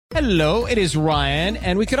Hello, it is Ryan,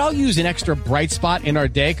 and we could all use an extra bright spot in our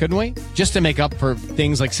day, couldn't we? Just to make up for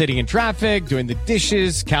things like sitting in traffic, doing the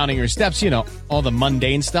dishes, counting your steps, all the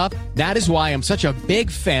mundane stuff. That is why I'm such a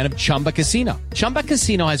big fan of Chumba Casino. Chumba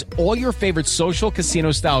Casino has all your favorite social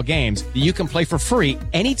casino-style games that you can play for free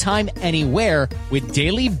anytime, anywhere with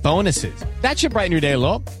daily bonuses. That should brighten your day a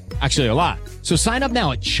little. Actually, a lot. So sign up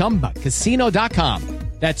now at ChumbaCasino.com.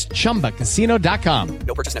 That's ChumbaCasino.com.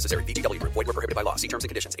 No purchase necessary. VGW Group. Void where prohibited by law. See terms and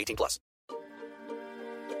conditions. 18+.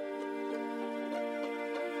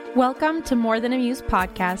 Welcome to More Than a Muse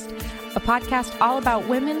podcast, a podcast all about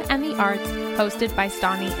women and the arts, hosted by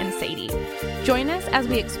Stani and Sadie. Join us as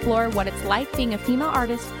we explore what it's like being a female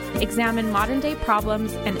artist, examine modern-day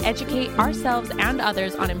problems, and educate ourselves and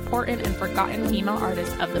others on important and forgotten female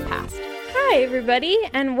artists of the past. Hi, everybody,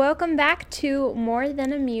 and welcome back to More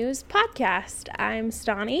Than a Muse podcast. I'm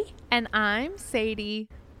Stani. And I'm Sadie.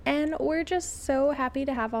 And we're just so happy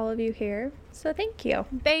to have all of you here. So thank you.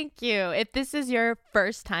 Thank you. If this is your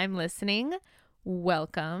first time listening,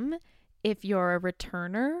 welcome. If you're a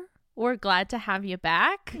returner, we're glad to have you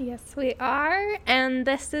back. Yes, we are. And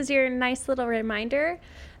this is your nice little reminder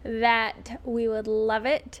that we would love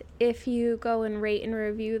it if you go and rate and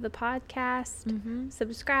review the podcast,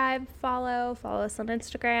 subscribe, follow us on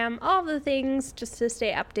Instagram, all the things just to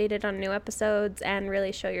stay updated on new episodes and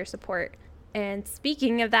really show your support. And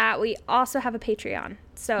speaking of that, we also have a Patreon.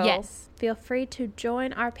 So yes, feel free to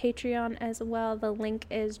join our Patreon as well. The link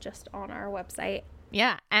is just on our website.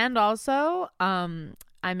 Yeah. And also,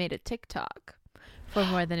 I made a TikTok for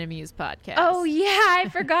More Than a Muse podcast. Oh, yeah. I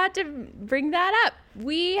forgot to bring that up.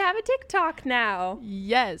 We have a TikTok now.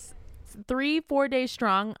 Yes. 3-4 days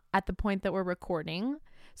strong at the point that we're recording.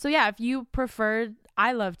 So yeah, if you prefer,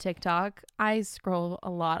 I love TikTok. I scroll a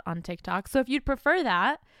lot on TikTok. So if you'd prefer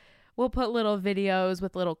that, we'll put little videos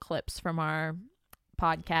with little clips from our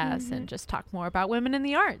podcast and just talk more about women in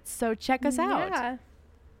the arts. So check us out. Yeah,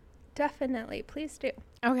 definitely. Please do.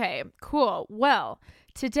 Okay, cool. Well,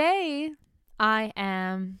 today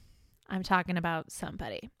I'm talking about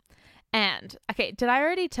somebody. And, okay, did I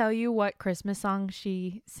already tell you what Christmas song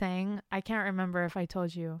she sang? I can't remember if I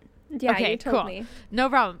told you. Yeah, okay, you told cool. me. No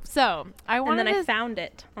problem. So, I found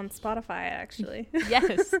it on Spotify, actually.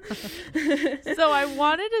 Yes. So, I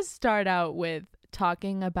wanted to start out with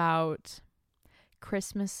talking about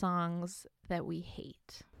Christmas songs that we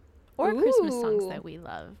hate. Or Christmas songs that we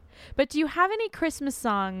love. But do you have any Christmas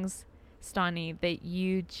songs, Stani, that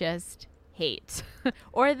you just hate?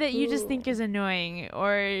 Or that you just think is annoying?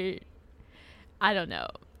 Or, I don't know.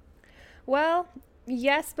 Well,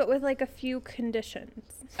 yes, but with like a few conditions.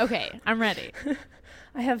 Okay, I'm ready.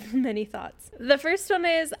 I have many thoughts. The first one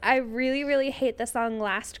is I really, really hate the song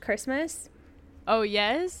Last Christmas. Oh,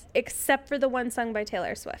 yes? Except for the one sung by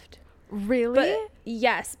Taylor Swift. Really? But,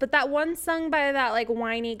 yes, but that one sung by that like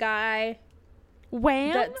whiny guy.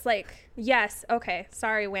 Wham? That's like, yes, okay,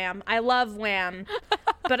 sorry, Wham. I love Wham.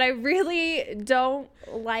 But I really don't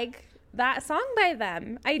like that song by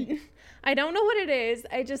them. I don't know what it is.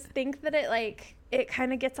 I just think that it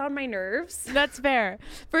kind of gets on my nerves. That's fair.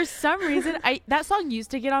 For some reason, that song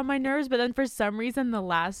used to get on my nerves, but then for some reason the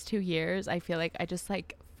last 2 years, I feel like I just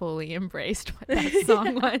like fully embraced what that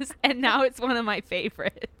song was, and now it's one of my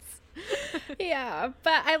favorites. Yeah,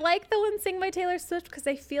 but I like the one sung by Taylor Swift because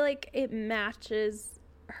I feel like it matches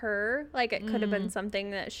her. Like it could have been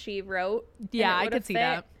something that she wrote. Yeah, I could see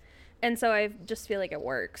that. And so I just feel like it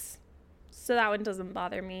works. So that one doesn't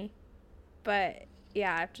bother me. But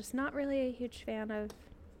yeah, I'm just not really a huge fan of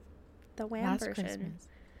the Wham version. Christmas.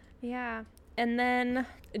 Yeah. And then,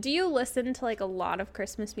 do you listen to like a lot of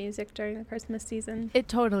Christmas music during the Christmas season? It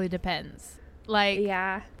totally depends. Like,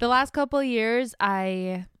 yeah, the last couple of years,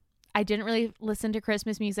 I didn't really listen to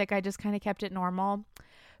Christmas music. I just kind of kept it normal.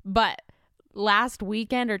 But last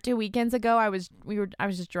weekend or 2 weekends ago, I was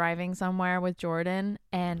just driving somewhere with Jordan,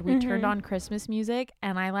 and we turned on Christmas music,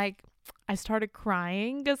 and I started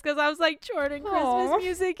crying just because I was like, Jordan, Christmas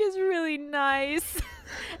music is really nice.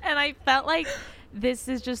 And I felt like this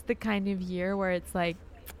is just the kind of year where it's like,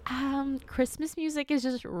 Christmas music is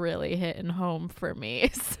just really hitting home for me.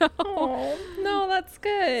 So, no, that's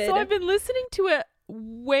good. So I've been listening to it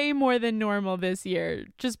way more than normal this year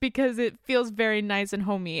just because it feels very nice and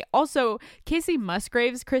homey. Also, Kacey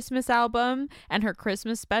Musgrave's Christmas album and her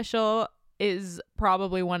Christmas special is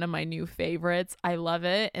probably one of my new favorites. I love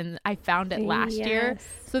it, and I found it last year.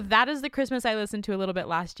 So that is the Christmas I listened to a little bit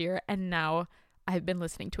last year, and now I've been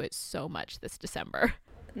listening to it so much this December.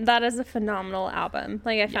 That is a phenomenal album.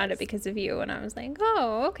 Like, I found it because of you, and I was like,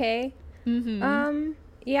 oh, okay.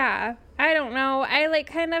 Yeah, I don't know. I like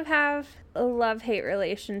kind of have a love-hate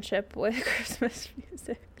relationship with Christmas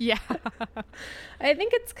music. Yeah. I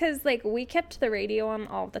think it's because, like, we kept the radio on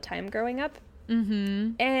all the time growing up.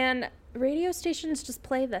 Mm-hmm. And radio stations just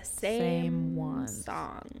play the Same ones.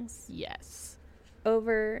 songs Yes.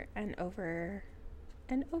 over and over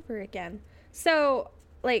and over again. So,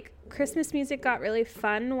 like, Christmas music got really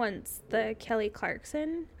fun once the Kelly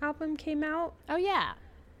Clarkson album came out. Oh, yeah.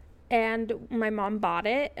 And my mom bought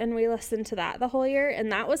it, and we listened to that the whole year. And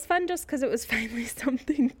that was fun just because it was finally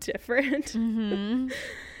something different. Mm-hmm.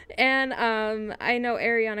 And I know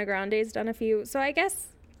Ariana Grande's done a few. So I guess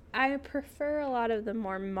I prefer a lot of the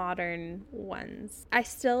more modern ones. I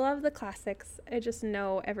still love the classics. I just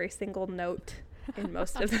know every single note in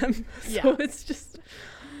most of them. So it's just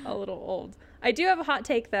a little old. I do have a hot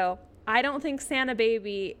take, though. I don't think Santa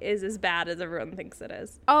Baby is as bad as everyone thinks it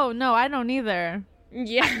is. Oh, no, I don't either.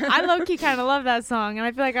 Yeah. I low-key kind of love that song, and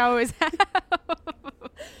I feel like I always have.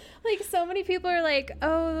 Like, so many people are like,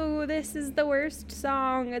 oh, this is the worst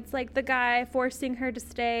song. It's like the guy forcing her to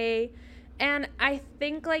stay. And I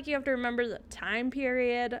think, like, you have to remember the time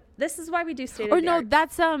period. This is why we do State of the no, Arts.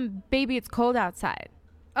 that's Baby It's Cold Outside.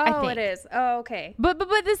 Oh, think. it is. Oh, okay. But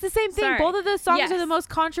it's the same thing. Sorry. Both of those songs Yes. are the most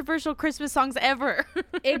controversial Christmas songs ever.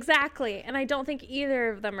 Exactly. And I don't think either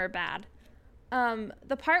of them are bad.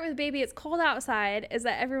 The part with Baby It's Cold Outside is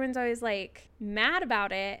that everyone's always, like, mad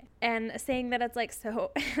about it and saying that it's, like,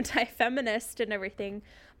 so anti-feminist and everything.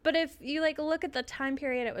 But if you, like, look at the time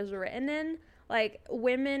period it was written in, like,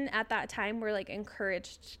 women at that time were, like,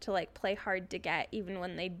 encouraged to, like, play hard to get even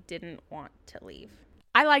when they didn't want to leave.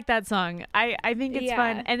 I like that song. I think it's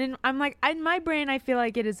fun. Yeah. And then I'm like, in my brain, I feel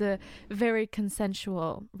like it is a very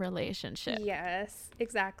consensual relationship. Yes,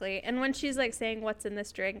 exactly. And when she's, like, saying what's in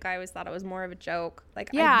this drink, I always thought it was more of a joke. Like,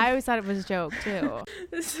 Yeah, I always thought it was a joke, too.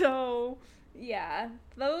 So, yeah,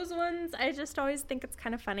 those ones, I just always think it's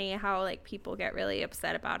kind of funny how, like, people get really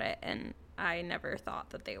upset about it, and I never thought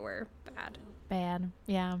that they were bad. Bad.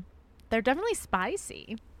 Yeah. They're definitely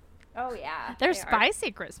spicy. Oh, yeah. They're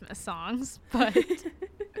spicy Christmas songs, but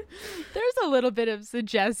there's a little bit of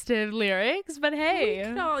suggestive lyrics, but hey. We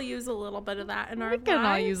can all use a little bit of that in our lives. We can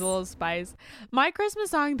all use a little spice. My Christmas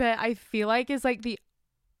song that I feel like is like the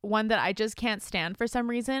one that I just can't stand for some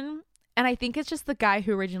reason, and I think it's just the guy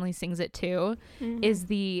who originally sings it too, is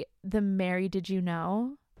the Mary Did You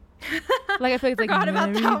Know? Like, I feel like it's like, about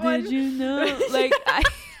Mary that one. Did You Know? Like,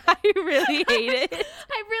 I really hate it.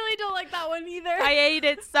 I really don't like that one either. I hate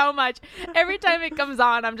it so much. Every time it comes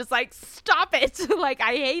on, I'm just like, stop it. Like,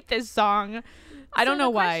 I hate this song. I don't know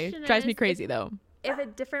why. It drives me crazy, though. If a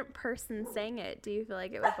different person sang it, do you feel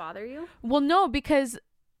like it would bother you? Well, no, because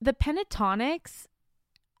the Pentatonics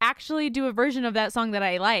actually do a version of that song that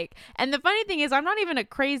I like. And the funny thing is, I'm not even a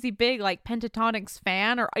crazy big, like, Pentatonics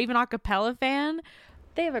fan or even a cappella fan.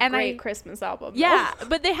 They have a great Christmas album. Yeah,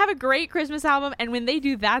 but they have a great Christmas album, and when they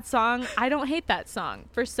do that song, I don't hate that song.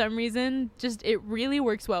 For some reason, just it really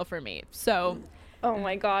works well for me. So, oh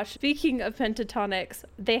my gosh. Speaking of Pentatonics,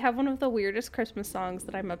 they have one of the weirdest Christmas songs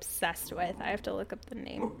that I'm obsessed with. I have to look up the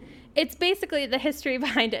name. It's basically, the history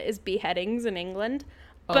behind it is beheadings in England,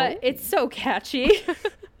 but it's so catchy.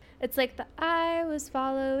 It's like the I was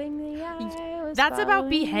following the I was that's about following.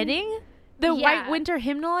 Beheading? The White Winter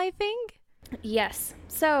Hymnal, I think? Yes.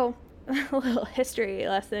 So, a little history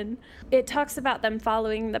lesson. It talks about them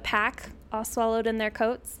following the pack, all swallowed in their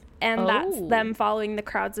coats. And that's them following the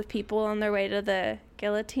crowds of people on their way to the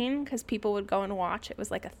guillotine, because people would go and watch. It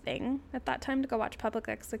was like a thing at that time to go watch public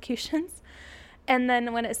executions. And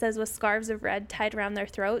then when it says with scarves of red tied around their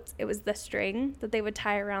throats, it was the string that they would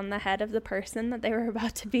tie around the head of the person that they were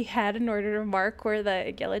about to behead in order to mark where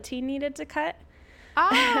the guillotine needed to cut.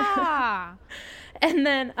 Ah! And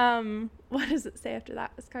then, what does it say after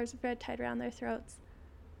that? Scarves of red tied around their throats.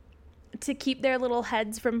 To keep their little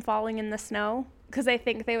heads from falling in the snow. Because I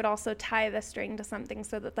think they would also tie the string to something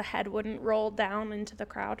so that the head wouldn't roll down into the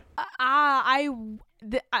crowd.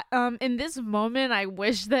 In this moment, I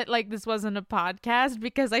wish that, like, this wasn't a podcast,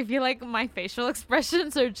 because I feel like my facial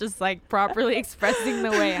expressions are just, like, properly expressing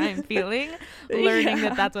the way I'm feeling, learning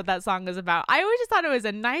that that's what that song is about. I always just thought it was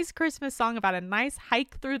a nice Christmas song about a nice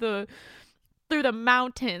hike through the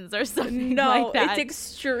mountains or something like that. It's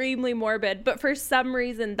extremely morbid, but for some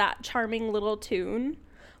reason that charming little tune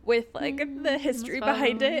with, like, the history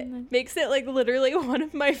behind it makes it, like, literally one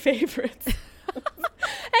of my favorites.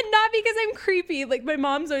 And not because I'm creepy. Like, my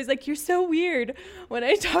mom's always like, you're so weird when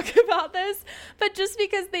I talk about this. But just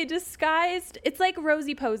because they disguised, it's like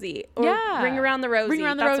Rosie Posey or Ring Around the Rosie. Ring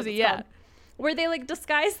Around the Rosie, yeah. Called. Where they, like,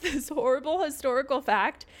 disguise this horrible historical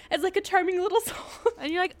fact as, like, a charming little song.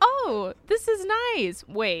 And you're like, oh, this is nice.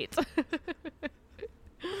 Wait.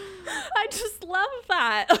 I just love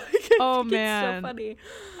that. Oh, It's man. so funny.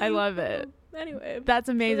 I love it. Anyway, That's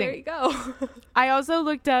so amazing. there you go. I also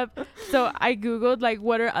looked up, so I Googled like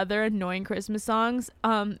what are other annoying Christmas songs.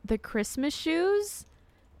 The Christmas Shoes.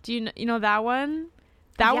 Do you know that one?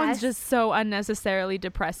 That one's Yes. just so unnecessarily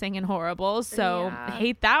depressing and horrible. So Yeah. I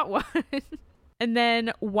hate that one. And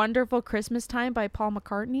then Wonderful Christmas Time by Paul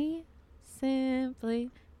McCartney. Simply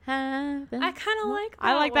happen. I kind of like that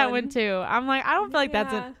I like that one too. I'm like, I don't feel like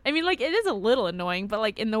that's Yeah. I mean, like, it is a little annoying, but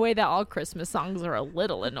like in the way that all Christmas songs are a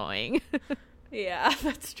little annoying. Yeah,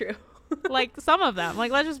 that's true. Like some of them,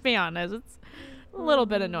 like, let's just be honest, it's a little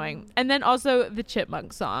bit annoying. And then also the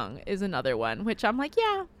Chipmunk song is another one, which I'm like,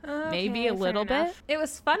 yeah, maybe a Okay, little fair bit. enough. It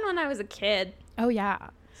was fun when I was a kid. Oh yeah.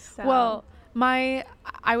 So. Well, I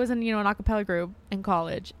was in, an a cappella group in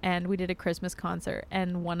college, and we did a Christmas concert,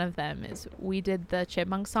 and one of them is we did the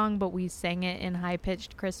Chipmunk song, but we sang it in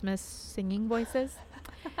high-pitched Christmas singing voices.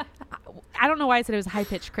 I don't know why I said it was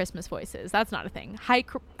high-pitched Christmas voices. That's not a thing.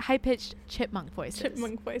 High-pitched chipmunk voices.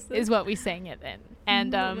 Chipmunk voices Is what we sang it in.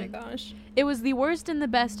 And oh my gosh. it was the worst and the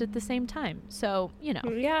best at the same time. So,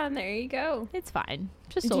 Yeah, and there you go. it's fine.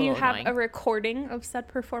 Just a Do little you have annoying. a recording of said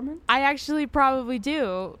performance? I actually probably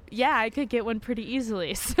do. Yeah, I could get one pretty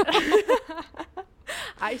easily. So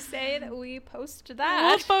I say that we post we'll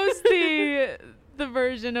that. post the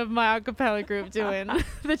version of my a cappella group doing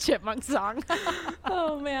the Chipmunk song.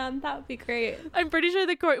 Oh man, that would be great. I'm pretty sure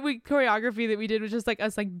the choreography that we did was just like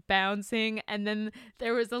us like bouncing, and then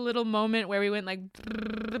there was a little moment where we went like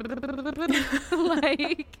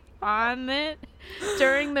like on it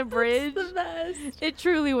during the bridge. The best. It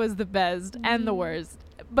truly was the best and the worst,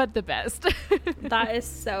 but the best. That is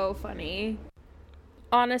so funny.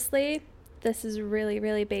 Honestly, this is really,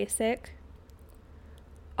 really basic.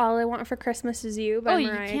 All I Want for Christmas Is You by Oh, you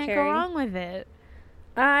Mariah can't Carey. go wrong with it.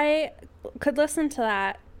 I could listen to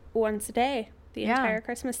that once a day the Yeah. entire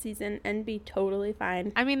Christmas season and be totally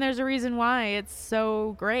fine. I mean, there's a reason why it's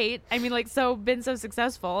so great. I mean, like, been so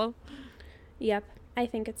successful. Yep, I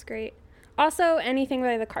think it's great. Also, anything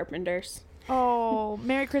by the Carpenters. Oh,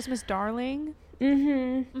 Merry Christmas, Darling.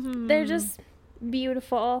 Mm-hmm. They're just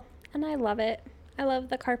beautiful, and I love it. I love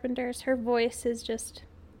the Carpenters. Her voice is just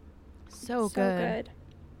So so good. good.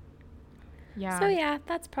 Yeah. So yeah,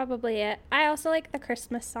 that's probably it. I also like the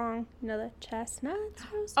Christmas song. The chestnuts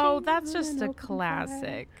roasting Oh, that's on just an a open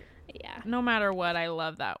classic. fire. Yeah. No matter what, I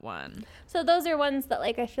love that one. So those are ones that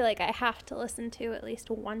I feel like I have to listen to at least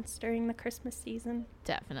once during the Christmas season.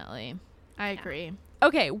 Definitely. I agree.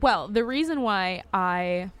 Okay, well, the reason why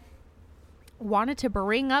I wanted to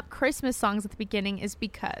bring up Christmas songs at the beginning is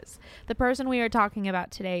because the person we are talking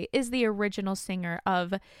about today is the original singer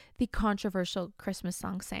of the controversial Christmas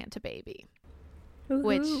song Santa Baby.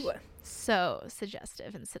 Which Ooh. so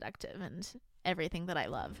suggestive and seductive and everything that I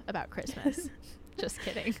love about Christmas. Just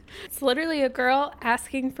kidding. It's literally a girl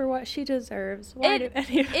asking for what she deserves. Why do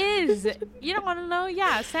any- Is. You don't want to know?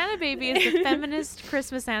 Yeah, Santa Baby is the feminist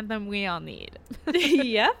Christmas anthem we all need.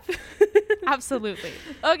 Yep. Absolutely.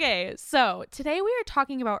 Okay, so today we are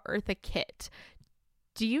talking about Eartha Kitt.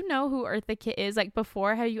 Do you know who Eartha Kitt is? Like,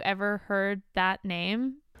 before, have you ever heard that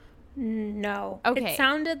name? No. Okay. It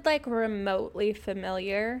sounded remotely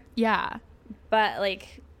familiar, Yeah. but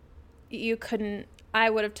you couldn't. I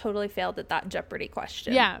would have totally failed at that Jeopardy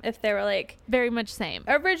question. Yeah. If they were Very much same.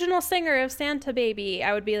 original singer of Santa Baby,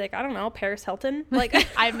 I would be I don't know, Paris Hilton. I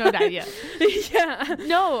have no idea. Yeah.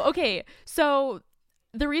 No, okay. So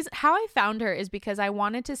the reason how I found her is because I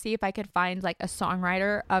wanted to see if I could find a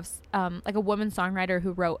songwriter of a woman songwriter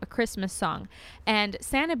who wrote a Christmas song, and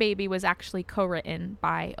Santa Baby was actually co-written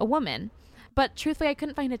by a woman. But truthfully, I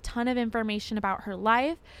couldn't find a ton of information about her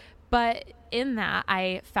life. But in that,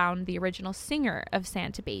 I found the original singer of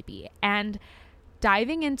Santa Baby, and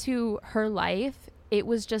diving into her life, it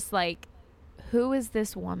was just who is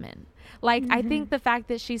this woman? I think the fact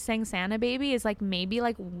that she sang Santa Baby is maybe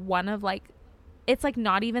one of it's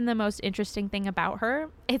not even the most interesting thing about her.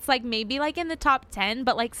 It's maybe in the top 10,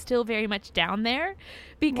 but still very much down there,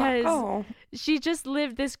 because Wow. she just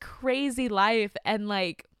lived this crazy life, and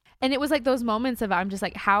it was those moments of I'm just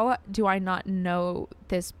how do I not know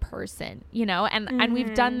this person, and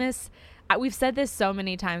we've done this, we've said this so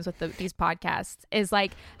many times with these podcasts, is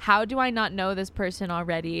how do I not know this person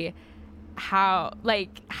already? How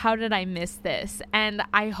did I miss this? And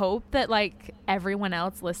I hope that everyone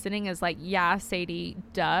else listening is yeah, Sadie,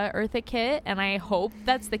 duh, Eartha Kitt, and I hope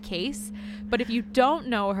that's the case. But if you don't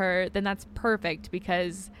know her, then that's perfect,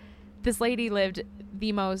 because this lady lived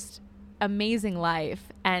the most amazing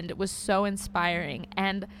life and was so inspiring.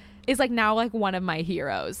 And is like now like one of my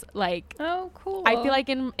heroes. Like, Oh, cool. I feel like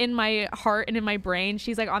in my heart and in my brain,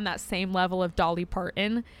 she's like on that same level of Dolly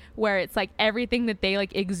Parton, where it's like everything that they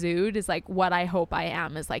like exude is like what I hope I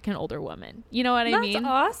am as like an older woman. You know what I mean?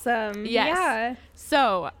 That's awesome. Yes. Yeah.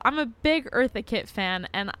 So I'm a big Eartha Kitt fan,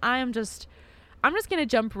 and I'm just gonna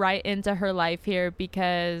jump right into her life here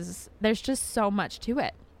because there's just so much to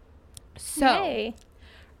it. So Yay.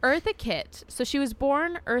 Eartha Kitt, so she was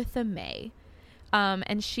born Eartha May,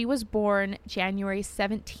 and she was born January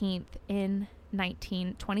 17th in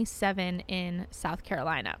 1927 in South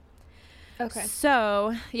Carolina. Okay.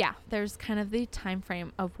 So yeah, there's kind of the time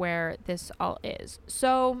frame of where this all is.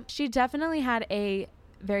 So she definitely had a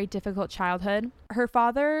very difficult childhood. Her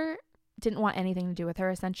father didn't want anything to do with her,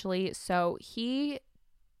 essentially, so he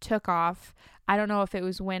took off. I don't know if it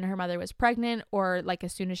was when her mother was pregnant or like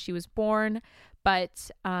as soon as she was born, but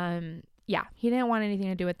yeah, he didn't want anything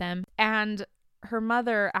to do with them. And her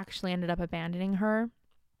mother actually ended up abandoning her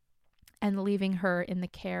and leaving her in the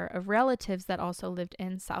care of relatives that also lived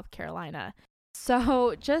in South Carolina.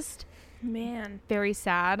 So just Man. very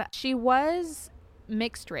sad. She was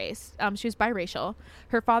mixed race. She was biracial.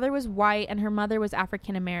 Her father was white and her mother was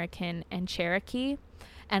African American and Cherokee.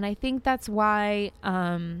 And I think that's why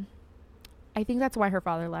her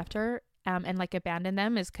father left her and like abandoned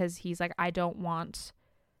them, is because he's like, I don't want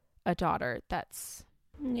a daughter that's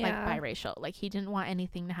like biracial. Like he didn't want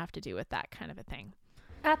anything to have to do with that kind of a thing.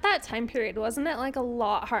 At that time period, wasn't it like a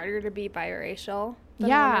lot harder to be biracial than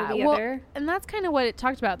Yeah, one or the well, other? and that's kind of what it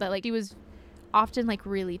talked about, that like he was often like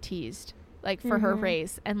really teased like for her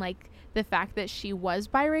race, and like the fact that she was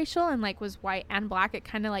biracial and like was white and black, it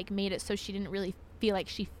kind of like made it so she didn't really feel like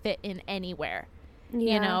she fit in anywhere.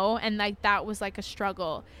 Yeah. You know, and like that was like a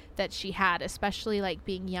struggle that she had, especially like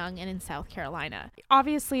being young and in South Carolina.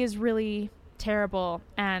 Obviously is really terrible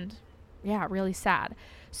and yeah, really sad.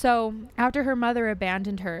 So after her mother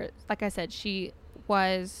abandoned her, like I said, she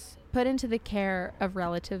was put into the care of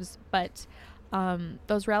relatives, but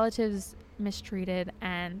those relatives mistreated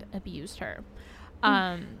and abused her.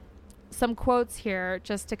 Some quotes here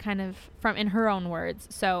just to kind of from in her own words.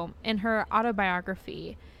 So in her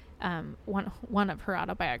autobiography, one of her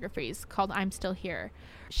autobiographies called I'm Still Here,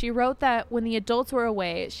 she wrote that when the adults were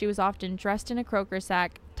away, she was often dressed in a croaker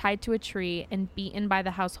sack, tied to a tree, and beaten by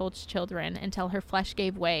the household's children until her flesh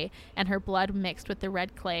gave way and her blood mixed with the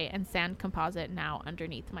red clay and sand composite now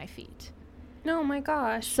underneath my feet. Oh my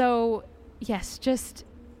gosh. So yes, just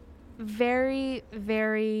very,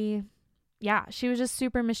 very, yeah, she was just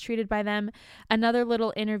super mistreated by them. Another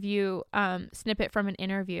little interview, snippet from an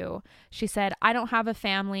interview. She said, I don't have a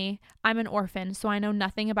family. I'm an orphan, so I know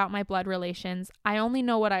nothing about my blood relations. I only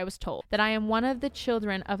know what I was told, that I am one of the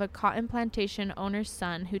children of a cotton plantation owner's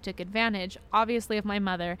son who took advantage, obviously, of my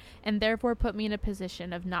mother, and therefore put me in a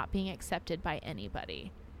position of not being accepted by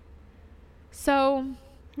anybody. So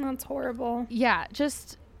That's horrible. yeah,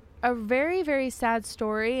 just a very, very sad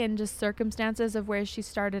story and just circumstances of where she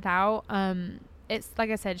started out. It's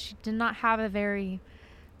like I said, she did not have a very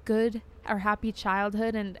good or happy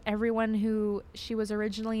childhood, and everyone who she was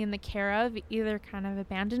originally in the care of either kind of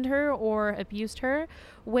abandoned her or abused her,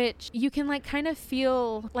 which you can like kind of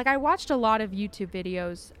feel like. I watched a lot of YouTube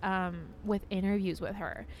videos with interviews with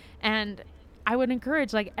her, and I would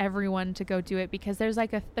encourage like everyone to go do it, because there's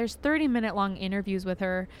 30-minute long interviews with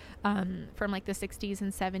her from like the 60s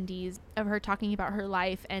and 70s of her talking about her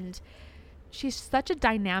life. And she's such a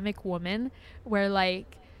dynamic woman where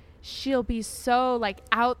like she'll be so like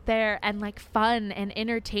out there and like fun and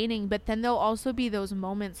entertaining, but then there'll also be those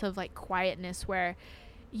moments of like quietness where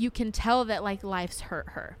you can tell that like life's hurt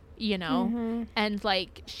her, you know, and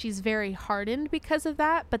like she's very hardened because of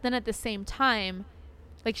that. But then at the same time,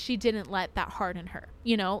 like she didn't let that harden her,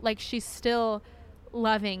 you know, like she's still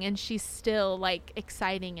loving and she's still like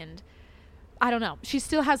exciting, and I don't know, she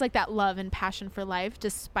still has like that love and passion for life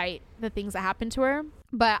despite the things that happened to her.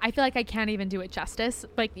 But I feel like I can't even do it justice,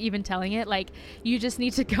 like even telling it. Like you just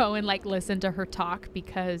need to go and like listen to her talk,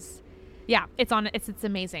 because yeah, it's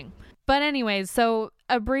amazing. But anyways, so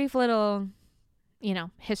a brief little, you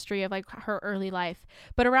know, history of like her early life.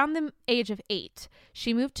 But around the age of 8,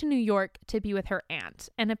 she moved to New York to be with her aunt.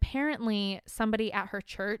 And apparently somebody at her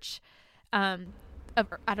church, at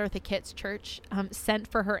Eartha Kitt's church,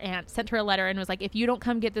 sent her a letter and was like, if you don't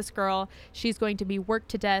come get this girl, she's going to be worked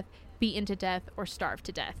to death, beaten to death, or starved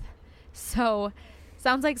to death. So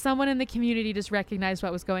sounds like someone in the community just recognized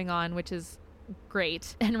what was going on, which is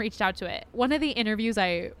great, and reached out to it. One of the interviews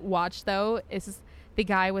I watched though is the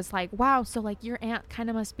guy was like, wow, so like your aunt kind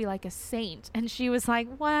of must be like a saint. And she was like,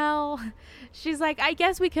 well, she's like, I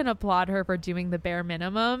guess we can applaud her for doing the bare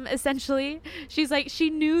minimum, essentially. She's like, she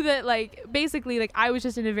knew that like basically like I was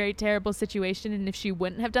just in a very terrible situation, and if she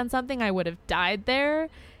wouldn't have done something, I would have died there.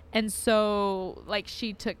 And so like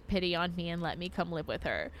she took pity on me and let me come live with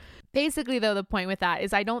her. Basically, though, the point with that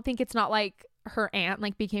is I don't think it's not like her aunt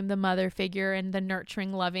like became the mother figure and the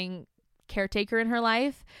nurturing, loving caretaker in her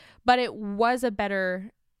life, but it was a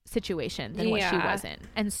better situation than what she was in.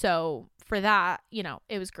 And so for that, you know,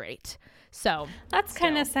 it was great. So that's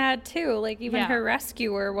kind of sad too. Like even her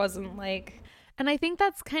rescuer wasn't like, and I think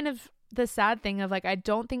that's kind of the sad thing of like, I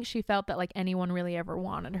don't think she felt that like anyone really ever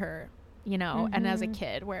wanted her, you know, and as a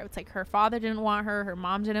kid where it's like her father didn't want her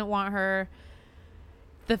mom didn't want her,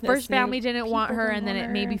 the first family didn't want her, and then it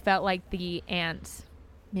maybe felt like the aunt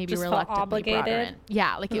maybe just reluctantly brought her in.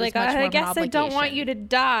 Yeah, like it was much more I guess I don't want you to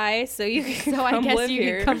die, so you can come I guess live you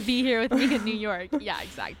here. Can come be here with me in New York. Yeah,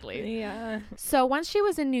 exactly. Yeah. So once she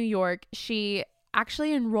was in New York, she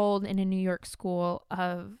actually enrolled in a New York School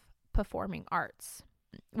of Performing Arts,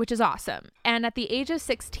 which is awesome. And at the age of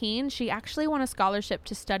 16, she actually won a scholarship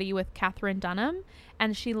to study with Katherine Dunham,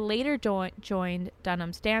 and she later joined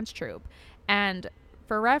Dunham's dance troupe. And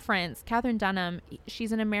for reference, Katherine Dunham,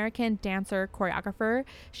 she's an American dancer, choreographer.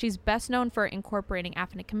 She's best known for incorporating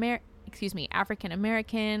African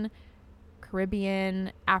American,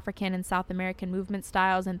 Caribbean, African, and South American movement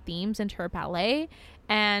styles and themes into her ballet.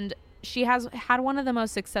 And she has had one of the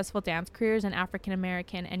most successful dance careers in African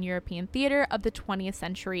American and European theater of the 20th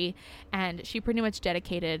century. And she pretty much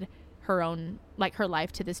dedicated her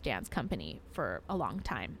life to this dance company for a long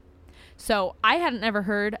time. So I hadn't ever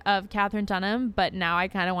heard of Katherine Dunham, but now I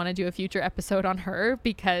kind of want to do a future episode on her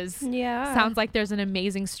because sounds like there's an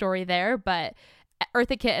amazing story there. But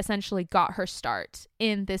Eartha Kitt essentially got her start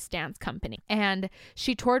in this dance company, and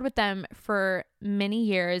she toured with them for many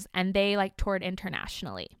years, and they like toured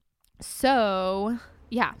internationally. So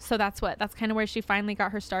so that's kind of where she finally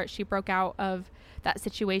got her start. She broke out of that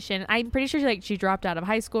situation. I'm pretty sure she dropped out of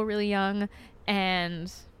high school really young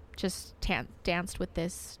and just danced with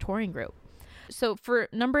this touring group. So for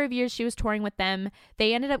a number of years she was touring with them.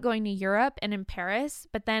 They ended up going to Europe and in Paris,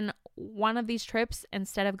 but then one of these trips,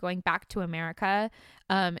 instead of going back to America,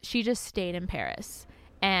 she just stayed in Paris,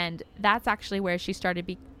 and that's actually where she started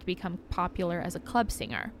to become popular as a club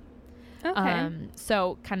singer. Okay.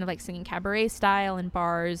 So kind of like singing cabaret style in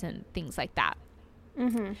bars and things like that.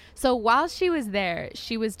 Mm-hmm. So while she was there,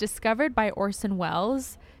 she was discovered by Orson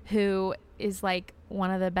Welles, who is like one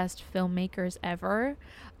of the best filmmakers ever.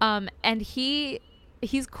 And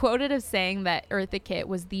he's quoted as saying that Eartha Kitt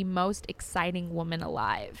was the most exciting woman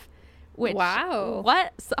alive. Which, wow.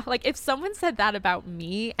 What? So, like, if someone said that about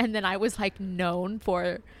me and then I was like known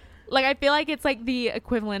for, like, I feel like it's like the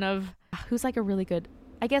equivalent of who's like a really good,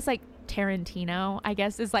 I guess like Tarantino, I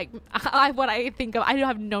guess is like what I think of. I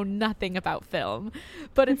know nothing about film,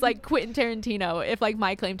 but it's like Quentin Tarantino. If like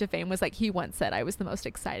my claim to fame was like he once said I was the most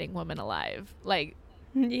exciting woman alive. Like,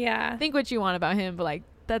 yeah, think what you want about him, but like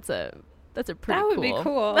that's a pretty that would be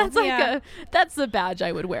cool. That's like that's the badge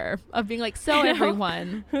I would wear of being like, so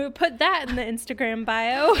everyone put that in the Instagram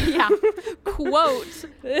bio. Yeah, quote,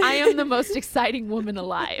 I am the most exciting woman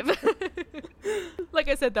alive. Like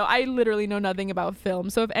I said though, I literally know nothing about film,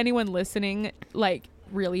 so if anyone listening like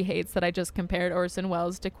really hates that I just compared Orson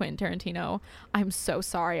Welles to Quentin Tarantino, I'm so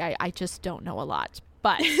sorry. I just don't know a lot,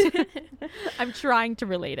 but I'm trying to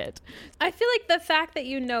relate it. I feel like the fact that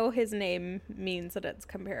you know his name means that it's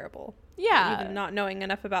comparable. Yeah. Even not knowing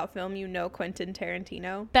enough about film, you know Quentin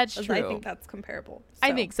Tarantino. That's true. I think that's comparable. So.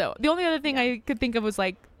 I think so. The only other thing I could think of was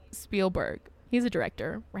like Spielberg. He's a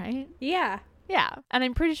director, right? Yeah. Yeah. And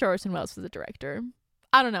I'm pretty sure Orson Welles was a director.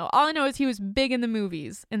 I don't know. All I know is he was big in the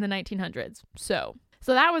movies in the 1900s. So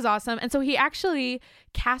that was awesome. And so he actually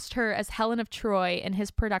cast her as Helen of Troy in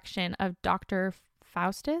his production of Dr.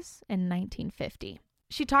 Faustus in 1950.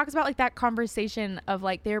 She talks about like that conversation of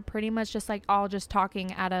like they were pretty much just like all just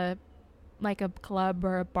talking at a club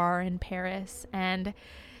or a bar in Paris, and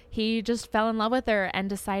he just fell in love with her and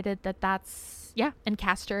decided and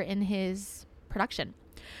cast her in his production.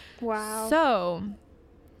 Wow. So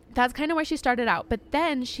that's kind of where she started out. But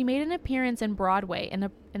then she made an appearance in Broadway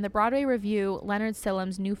in the Broadway review Leonard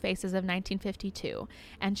Sillum's New Faces of 1952,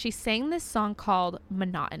 and she sang this song called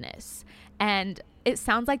Monotonous, and it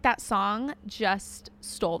sounds like that song just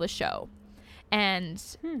stole the show. And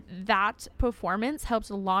that performance helped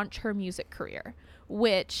launch her music career,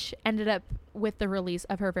 which ended up with the release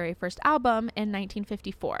of her very first album in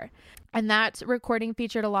 1954. And that recording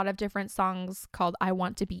featured a lot of different songs called I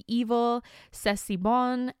Want to Be Evil, C'est Si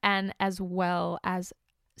Bon, and as well as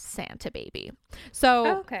Santa Baby.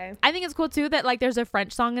 So Okay. I think it's cool too that like there's a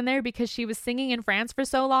French song in there because she was singing in France for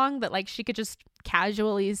so long that like she could just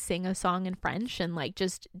casually sing a song in French and like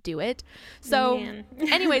just do it. So Man.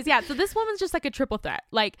 anyways, yeah, so this woman's just like a triple threat.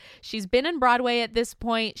 Like she's been in Broadway at this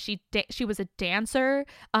point. She was a dancer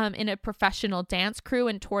in a professional dance crew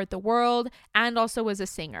and toured the world, and also was a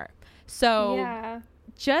singer. So Yeah.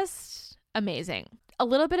 just amazing. A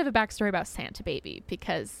little bit of a backstory about Santa Baby,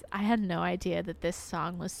 because I had no idea that this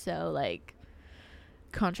song was so like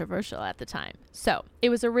controversial at the time. So it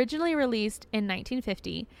was originally released in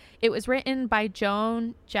 1950. It was written by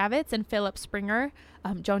Joan Javits and Philip Springer.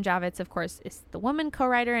 Joan Javits, of course, is the woman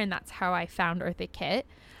co-writer, and that's how I found Eartha Kitt.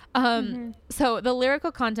 So the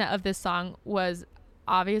lyrical content of this song was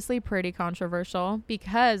obviously pretty controversial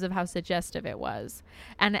because of how suggestive it was,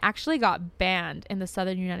 and it actually got banned in the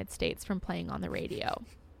southern United States from playing on the radio.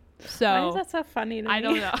 So Why is that so funny to me? I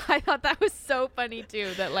don't know. I thought that was so funny too,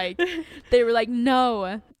 that like they were like,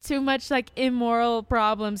 no, too much like immoral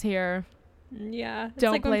problems here. Yeah. It's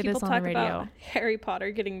Don't like play when people this on the talk radio. about Harry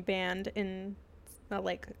Potter getting banned in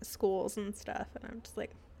like schools and stuff, and I'm just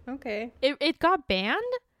like, okay. It got banned?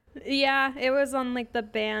 Yeah, it was on like the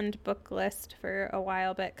banned book list for a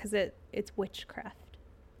while, but because it's witchcraft.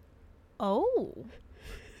 Oh.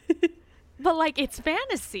 But like it's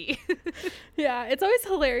fantasy. Yeah, it's always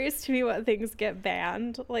hilarious to me when things get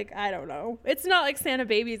banned. Like, I don't know. It's not like Santa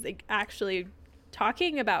Baby's like actually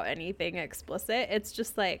talking about anything explicit. It's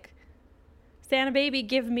just like, Santa Baby,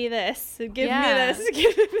 give me this. Give me this.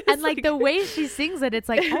 Give me this. And like the way she sings it, it's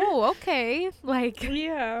like, oh, okay. Like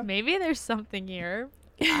Yeah. maybe there's something here.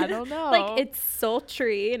 I don't know. Like, it's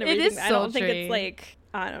sultry and It everything. is I don't think sultry. it's like,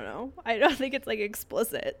 I don't know. I don't think it's like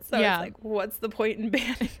explicit. So Yeah. it's like, what's the point in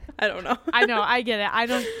banning? I don't know. I know, I get it. I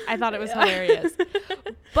thought it was hilarious.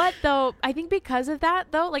 But though, I think because of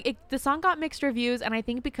that though, like the song got mixed reviews, and I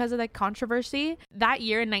think because of the controversy, that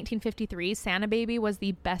year in 1953, Santa Baby was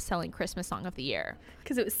the best-selling Christmas song of the year.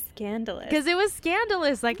 Because it was scandalous. Because it was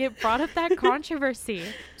scandalous. Like it brought up that controversy.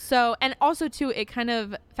 So, and also too, it kind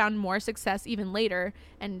of found more success even later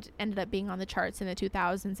and ended up being on the charts in the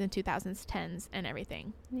 2000s and 2010s and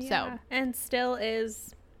everything. Yeah. So, And still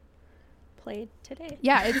is played today.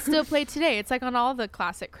 yeah, it's still played today. It's like on all the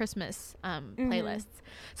classic Christmas playlists.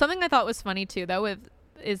 Something I thought was funny too, though,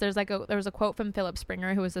 is there was a quote from Philip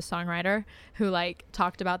Springer, who was a songwriter, who like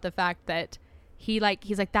talked about the fact that he's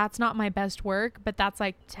like, that's not my best work, but that's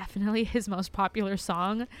like definitely his most popular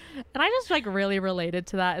song. And I just like really related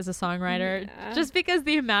to that as a songwriter, just because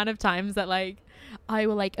the amount of times that like I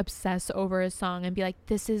will like obsess over a song and be like,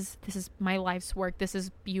 this is my life's work. This is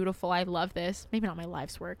beautiful. I love this. Maybe not my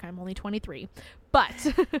life's work. I'm only 23,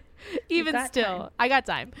 but even still, time. I got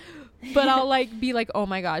time. But I'll like be like, oh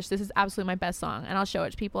my gosh, this is absolutely my best song, and I'll show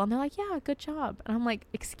it to people, and they're like, yeah, good job. And I'm like,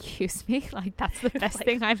 excuse me, like that's the best Like-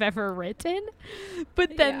 thing I've ever written.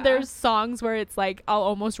 But then Yeah. there's songs where it's like I'll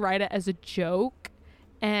almost write it as a joke,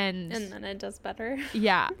 and then it does better.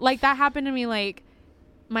 yeah, like that happened to me like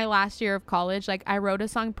my last year of college. Like I wrote a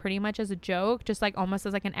song pretty much as a joke, just like almost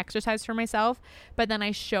as like an exercise for myself, but then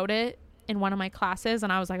I showed it in one of my classes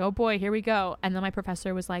and I was like, oh boy, here we go. And then my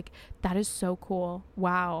professor was like, that is so cool.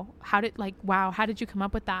 Wow, how did you come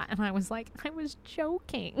up with that? And I was like, I was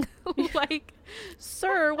joking. Like,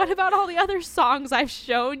 sir, what about all the other songs I've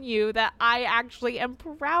shown you that I actually am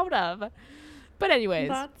proud of? But anyways,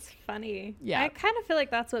 That's funny. Yeah. I kind of feel like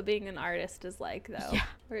that's what being an artist is like, though. yeah,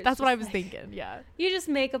 where it's that's what I just was like, thinking. Yeah. You just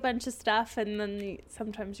make a bunch of stuff, and then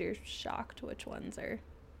sometimes you're shocked which ones are.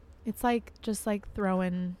 It's like just like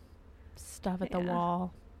throwing stuff at the Yeah.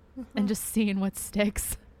 wall and just seeing what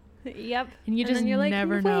sticks. Yep. And you then just you're like,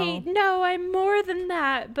 never wait, know. no, I'm more than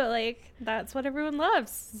that. But like, that's what everyone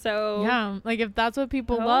loves. So Yeah, like if that's what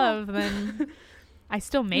people Oh. love, then I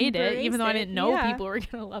still made it, even though I Embrace it, didn't know yeah. people were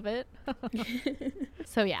gonna love it.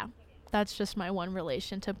 So yeah, that's just my one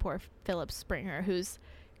relation to poor Philip Springer, whose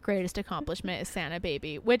greatest accomplishment is Santa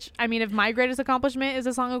Baby. Which, I mean, if my greatest accomplishment is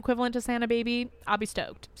a song equivalent to Santa Baby, I'll be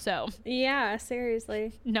stoked. So Yeah,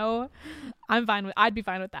 seriously. no, I'd be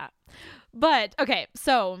fine with that. But okay,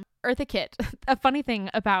 so Eartha Kitt, a funny thing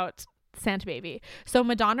about Santa Baby. So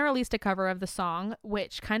Madonna released a cover of the song,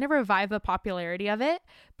 which kind of revived the popularity of it,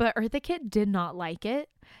 but Eartha Kitt did not like it.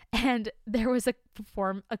 And there was a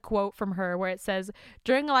quote from her where it says,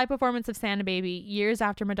 during a live performance of Santa Baby, years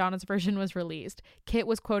after Madonna's version was released, Kitt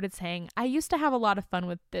was quoted saying, I used to have a lot of fun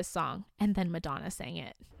with this song. And then Madonna sang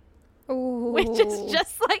it. Ooh. which is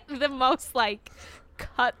just like the most like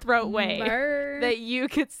cutthroat way Burn. that you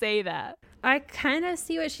could say that. I kind of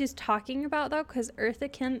see what she's talking about, though, because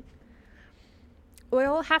Eartha Kitt,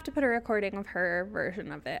 we'll have to put a recording of her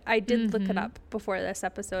version of it. I did look it up before this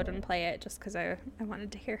episode and play it just because I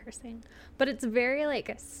wanted to hear her sing. But it's very,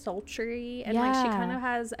 like, sultry, and, like, she kind of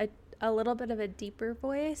has a little bit of a deeper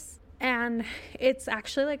voice. And it's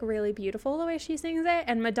actually, like, really beautiful the way she sings it.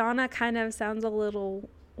 And Madonna kind of sounds a little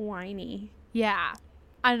whiny. Yeah.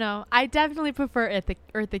 I know. I definitely prefer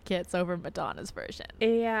Eartha Kitt's over Madonna's version.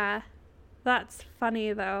 Yeah. That's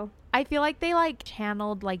funny, though. I feel like they like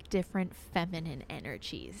channeled like different feminine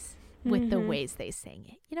energies with the ways they sang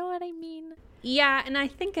it. You know what I mean? Yeah, and I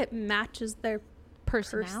think it matches their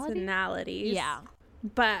Personalities. Yeah.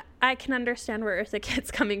 But I can understand where Eartha Kitt's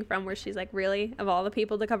coming from, where she's like, really? Of all the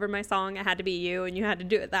people to cover my song, it had to be you, and you had to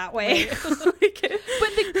do it that way.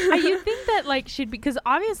 But you think that like she'd be, because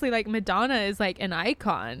obviously like Madonna is like an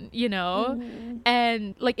icon, you know,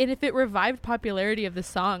 and like, and if it revived popularity of the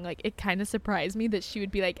song, like it kind of surprised me that she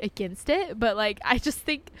would be like against it. But like I just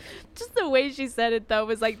think just the way she said it though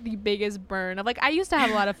was like the biggest burn of like, I used to have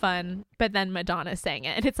a lot of fun, but then Madonna sang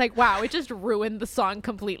it and it's like, wow, it just ruined the song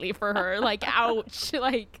completely for her. Like ouch.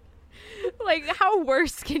 like how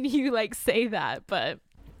worse can you like say that? But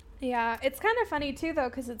yeah, it's kind of funny too though,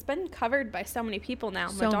 because it's been covered by so many people now.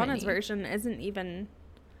 So Madonna's many. version isn't even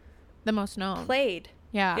the most known. played.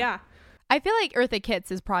 Yeah. I feel like Eartha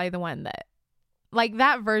Kitt's is probably the one that like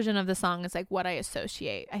that version of the song is like what I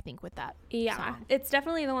associate, I think, with that song. It's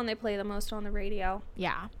definitely the one they play the most on the radio.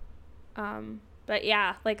 Yeah. But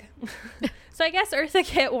yeah, like so I guess Eartha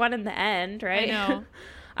Kitt won in the end, right? I know.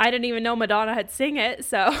 I didn't even know Madonna had sing it,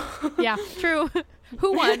 so Yeah, true.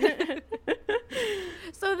 Who won?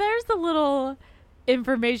 So there's the little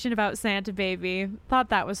information about Santa Baby. Thought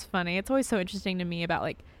that was funny. It's always so interesting to me about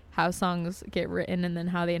like how songs get written and then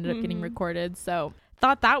how they ended up getting recorded. So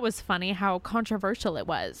thought that was funny how controversial it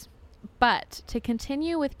was. But to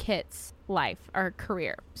continue with Kitt's life or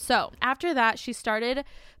career. So after that, she started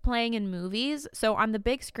playing in movies. So on the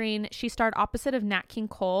big screen, she starred opposite of Nat King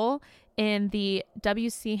Cole in the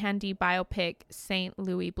W.C. Handy biopic St.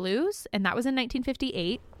 Louis Blues, and that was in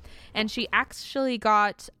 1958. And she actually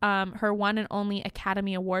got her one and only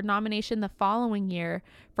Academy Award nomination the following year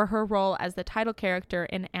for her role as the title character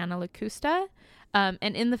in Anna Lacusta. And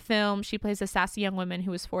in the film, she plays a sassy young woman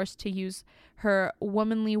who was forced to use her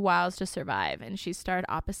womanly wiles to survive, and she starred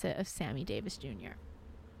opposite of Sammy Davis Jr.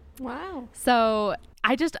 Wow. So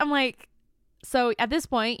I'm like, so at this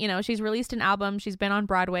point, you know, she's released an album, she's been on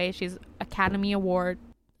Broadway, she's Academy Award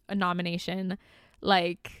nomination,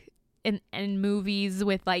 like in movies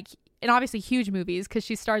with like, and obviously huge movies because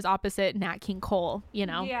she stars opposite Nat King Cole, you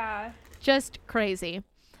know? Yeah. Just crazy.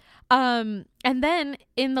 And then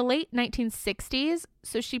in the late 1960s,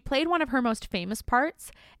 so she played one of her most famous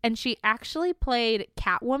parts, and she actually played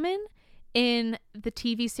Catwoman in the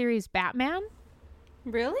TV series Batman.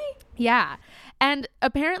 Really? Yeah. And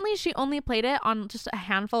apparently she only played it on just a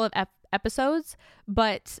handful of episodes,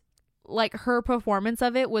 but like her performance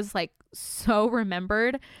of it was like so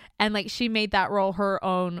remembered, and like she made that role her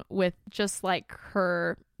own with just like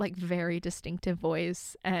her like very distinctive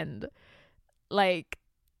voice. And like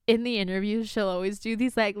in the interviews, she'll always do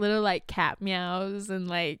these like little like cat meows, and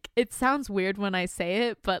like it sounds weird when I say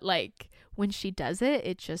it, but like when she does it,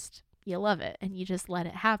 it just, you love it and you just let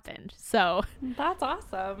it happen. So That's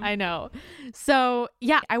awesome. I know. So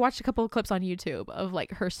yeah, I watched a couple of clips on YouTube of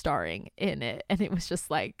like her starring in it, and it was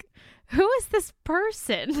just like, who is this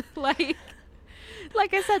person? like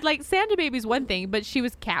I said, like Santa Baby's one thing, but she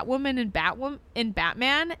was Catwoman in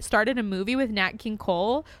Batman, started a movie with Nat King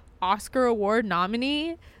Cole, Oscar Award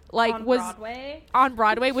nominee, like on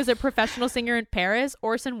Broadway, was a professional singer in Paris.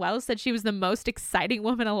 Orson Welles said she was the most exciting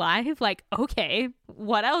woman alive. Like, okay,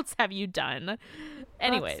 what else have you done?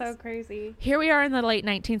 Anyways, that's so crazy. Here we are in the late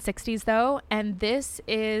 1960s though, and this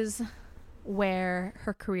is where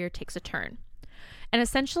her career takes a turn. And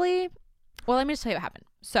essentially, well, let me just tell you what happened.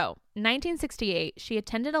 So 1968, she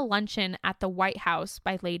attended a luncheon at the White House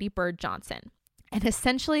by Lady Bird Johnson. And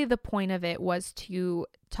essentially the point of it was to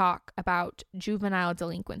talk about juvenile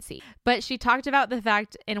delinquency. But she talked about the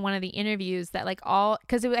fact in one of the interviews that like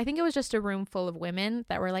because I think it was just a room full of women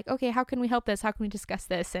that were like, okay, how can we help this? How can we discuss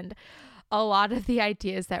this? And a lot of the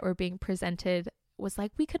ideas that were being presented was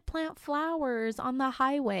like, we could plant flowers on the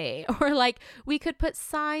highway, or like we could put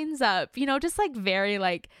signs up, you know, just like very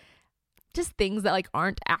like, just things that like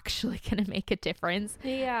aren't actually gonna make a difference.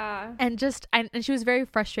 Yeah. And she was very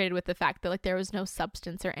frustrated with the fact that like there was no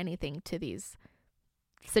substance or anything to these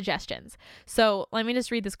suggestions. So let me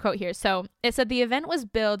just read this quote here. So it said the event was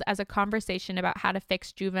billed as a conversation about how to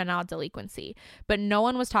fix juvenile delinquency, but no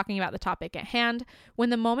one was talking about the topic at hand. When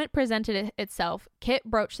the moment presented itself, Kit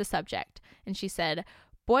broached the subject, and she said,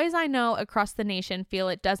 "Boys I know across the nation feel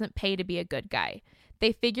it doesn't pay to be a good guy.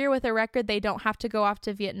 They figure with a record they don't have to go off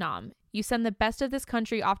to Vietnam. You send the best of this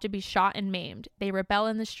country off to be shot and maimed. They rebel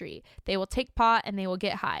in the street. They will take pot and they will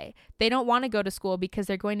get high. They don't want to go to school because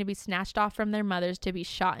they're going to be snatched off from their mothers to be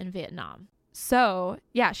shot in Vietnam." So,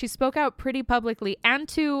 yeah, she spoke out pretty publicly and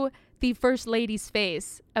to the First Lady's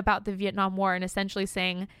face about the Vietnam War and essentially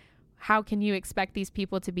saying, how can you expect these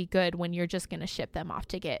people to be good when you're just going to ship them off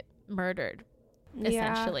to get murdered,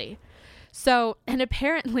 essentially. So, and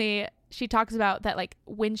apparently she talks about that, like,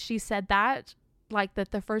 when she said that, like,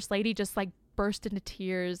 that the First Lady just, like, burst into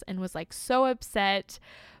tears and was, like, so upset.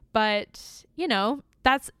 But, you know,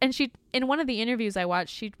 and she, in one of the interviews I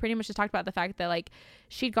watched, she pretty much just talked about the fact that, like,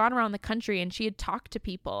 she'd gone around the country and she had talked to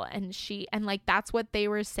people and like, that's what they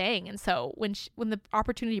were saying. And so when the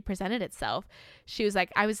opportunity presented itself, she was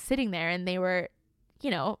like, I was sitting there and they were, you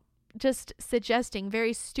know, just suggesting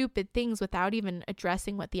very stupid things without even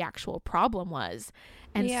addressing what the actual problem was.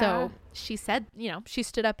 And so she said, you know, she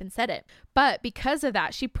stood up and said it. But because of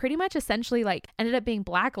that, she pretty much essentially, like, ended up being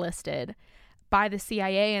blacklisted by the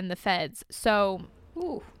CIA and the feds. So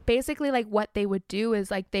basically, like, what they would do is,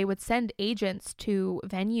 like, they would send agents to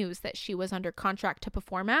venues that she was under contract to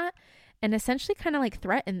perform at and essentially kind of, like,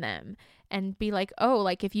 threaten them and be like, oh,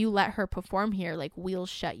 like, if you let her perform here, like, we'll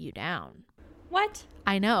shut you down. What?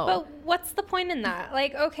 I know. But what's the point in that?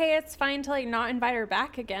 Like, okay, it's fine to, like, not invite her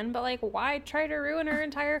back again, but, like, why try to ruin her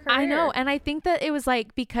entire career? I know. And I think that it was,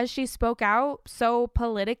 like, because she spoke out so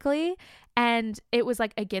politically and it was,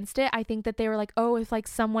 like, against it, I think that they were like, oh, if, like,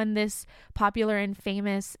 someone this popular and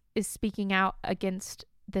famous is speaking out against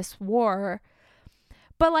this war.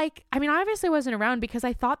 But, like, I mean, I obviously wasn't around because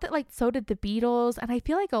I thought that, like, so did the Beatles. And I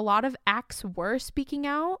feel like a lot of acts were speaking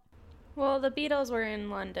out. Well, the Beatles were in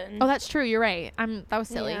London. Oh, that's true. You're right. That was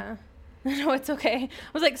silly. Yeah. No, it's okay. I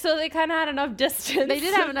was like, so they kind of had enough distance. They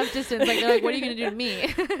did have enough distance. Like, they're like, what are you going to do to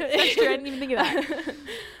me? That's true. I didn't even think of that.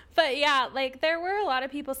 But yeah, like, there were a lot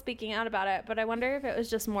of people speaking out about it, but I wonder if it was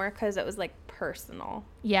just more because it was, like, personal.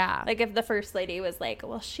 Yeah. Like, if the First Lady was like,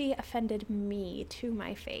 well, she offended me to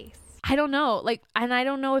my face. I don't know. Like, and I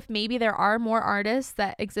don't know if maybe there are more artists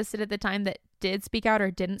that existed at the time that did speak out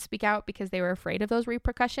or didn't speak out because they were afraid of those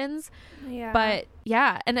repercussions. Yeah. But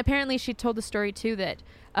yeah, and apparently she told the story too that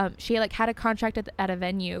she like had a contract at a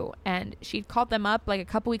venue and she called them up like a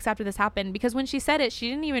couple weeks after this happened because when she said it, she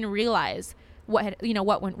didn't even realize what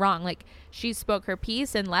went wrong. Like, she spoke her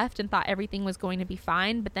piece and left and thought everything was going to be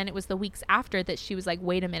fine, but then it was the weeks after that she was like,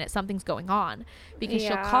 wait a minute, something's going on, because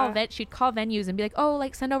she'd call venues and be like, oh,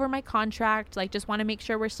 like, send over my contract, like, just want to make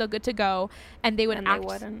sure we're still good to go, and they would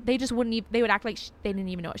they would act like they didn't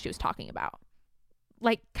even know what she was talking about,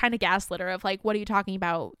 like, kind of gaslit her of like, what are you talking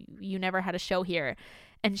about, you never had a show here.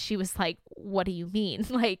 And she was like, what do you mean?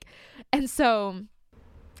 Like, and so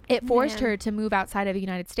it forced her to move outside of the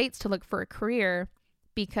United States to look for a career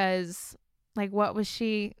because, like,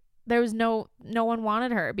 there was no one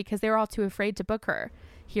wanted her because they were all too afraid to book her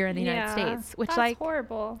here in the United States, which, that's like,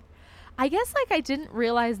 horrible. I guess, like, I didn't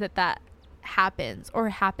realize that happened,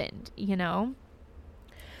 you know?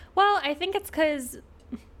 Well, I think it's because,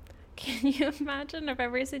 can you imagine if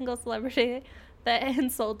every single celebrity that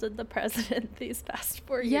insulted the president these past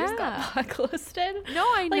 4 years got blacklisted? No,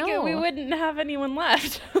 I know. Like, we wouldn't have anyone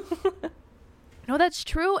left. No, that's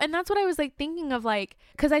true. And that's what I was, like, thinking of, like,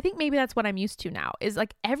 because I think maybe that's what I'm used to now is,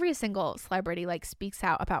 like, every single celebrity, like, speaks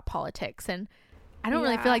out about politics. And I don't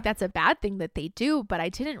really feel like that's a bad thing that they do, but I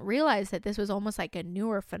didn't realize that this was almost like a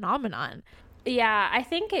newer phenomenon. Yeah, I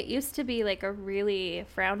think it used to be, like, a really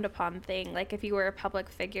frowned upon thing. Like, if you were a public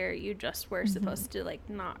figure, you just were supposed to, like,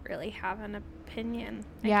 not really have an opinion,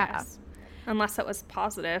 I guess. Unless it was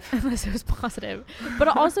positive. But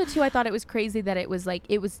also, too, I thought it was crazy that it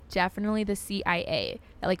was definitely the CIA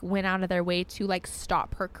that, like, went out of their way to, like,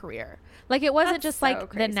 stop her career. Like, it wasn't just,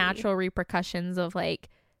 like, the natural repercussions of, like,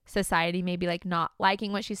 society maybe, like, not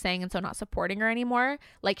liking what she's saying and so not supporting her anymore.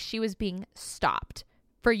 Like, she was being stopped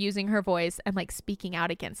for using her voice and, like, speaking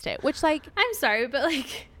out against it, which, like, I'm sorry, but,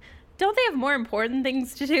 like, don't they have more important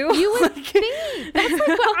things to do? You would think. That's, like,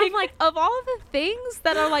 what I'm like, of all of the things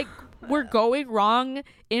that are, like, we're going wrong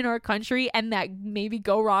in our country and that maybe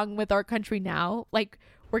go wrong with our country now, like,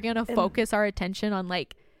 we're gonna focus our attention on,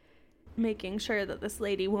 like, making sure that this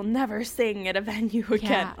lady will never sing at a venue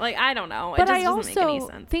again. Like, I don't know. But it just doesn't make any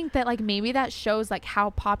sense. Think that, like, maybe that shows, like, how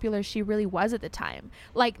popular she really was at the time.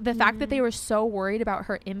 Like, the fact that they were so worried about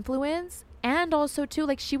her influence And also too,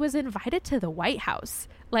 like, she was invited to the White House.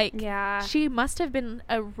 Like, Yeah. she must have been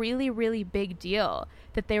a really, really big deal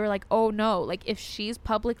that they were like, oh no, like, if she's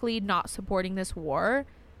publicly not supporting this war,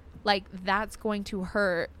 like, that's going to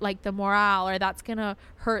hurt, like, the morale, or that's gonna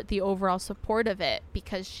hurt the overall support of it,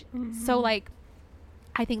 because so, like,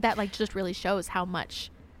 I think that, like, just really shows how much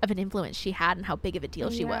of an influence she had and how big of a deal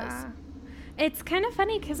she was. It's kind of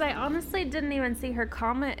funny because I honestly didn't even see her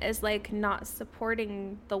comment as like not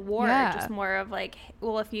supporting the war. Yeah. Just more of like,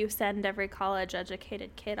 well, if you send every college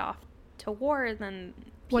educated kid off to war, then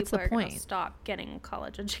What's the people are gonna point? stop getting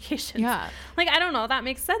college education. Yeah. Like, I don't know. That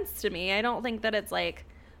makes sense to me. I don't think that it's like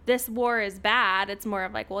this war is bad. It's more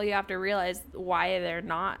of like, well, you have to realize why they're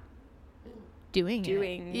not doing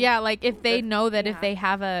doing it. Yeah, like, if they the- know that yeah. if they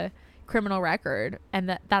have a criminal record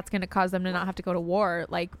and that's going to cause them to not have to go to war,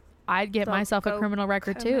 like, I'd get They'll myself a go criminal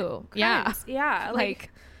record commit too. Yeah. crimes. Yeah. Like,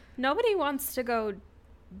 Like, nobody wants to go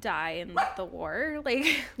die in the war. Like,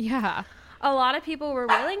 yeah. a lot of people were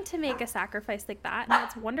willing to make a sacrifice like that, and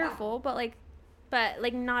that's wonderful,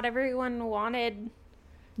 but not everyone wanted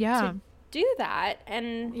Yeah. to do that.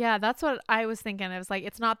 And Yeah, that's what I was thinking. I was like,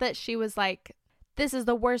 it's not that she was like, this is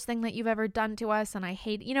the worst thing that you've ever done to us and I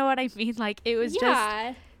hate, you know what I mean? Like, it was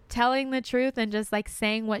just telling the truth and just like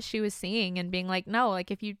saying what she was seeing and being like, no,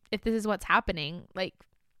 like, if this is what's happening, like,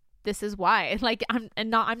 this is why. Like, I'm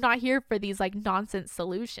not here for these like nonsense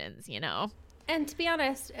solutions, you know? And to be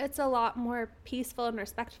honest, it's a lot more peaceful and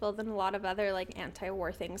respectful than a lot of other like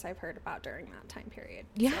anti-war things I've heard about during that time period.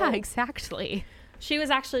 Yeah, So exactly. she was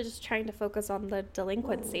actually just trying to focus on the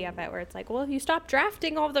delinquency of it, where it's like, well, if you stop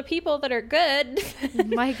drafting all the people that are good,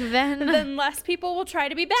 Like, then then less people will try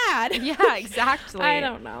to be bad. yeah, exactly. I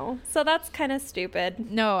don't know. So that's kind of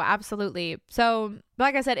stupid. No, absolutely. So,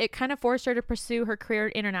 like I said, it kind of forced her to pursue her career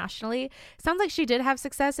internationally. Sounds like she did have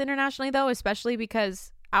success internationally, though, especially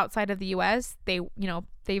because outside of the U.S., they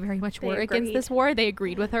very much were against agreed. this war. They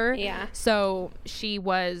agreed with her. Yeah. So she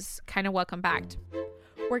was kind of welcome back.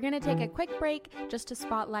 We're going to take a quick break just to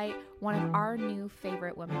spotlight one of our new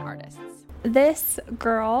favorite women artists. This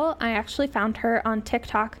girl, I actually found her on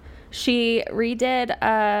TikTok. She redid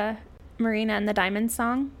a Marina and the Diamonds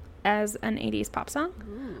song as an 80s pop song,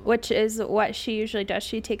 which is what she usually does.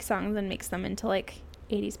 She takes songs and makes them into like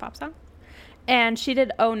 80s pop songs. And she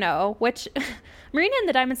did Oh No, which Marina and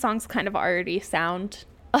the Diamond songs kind of already sound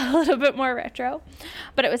a little bit more retro,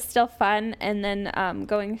 but it was still fun. And then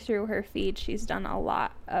going through her feed, she's done a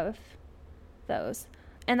lot of those.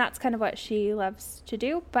 And that's kind of what she loves to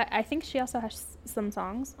do. But I think she also has some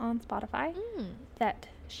songs on Spotify that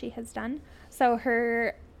she has done. So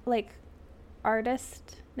her like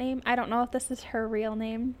artist name, I don't know if this is her real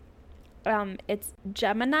name. It's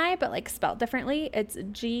Gemini, but like spelled differently. It's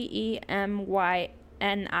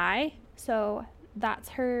Gemyni. So that's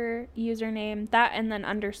her username. That and then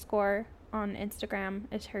underscore on Instagram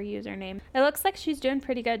is her username. It looks like she's doing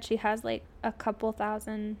pretty good. She has like a couple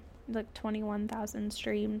thousand, like 21,000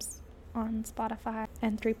 streams on Spotify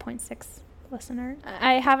and 3.6 listeners.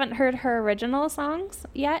 I haven't heard her original songs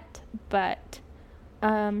yet, but her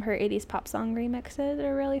 80s pop song remixes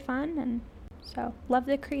are really fun, and so love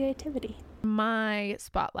the creativity. My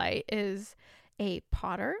spotlight is a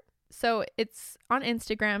potter. So it's on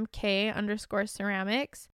Instagram,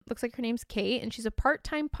 K_ceramics. Looks like her name's Kate, and she's a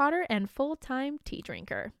part-time potter and full-time tea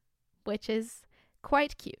drinker, which is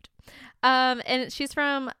quite cute. And she's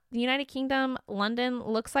from the United Kingdom, London.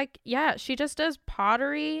 Looks like, yeah, she just does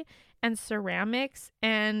pottery and ceramics,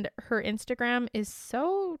 and her Instagram is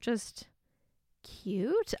so just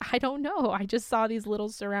cute. I don't know. I just saw these little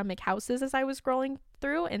ceramic houses as I was scrolling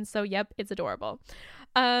through, and so yep, it's adorable.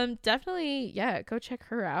 Definitely, yeah, go check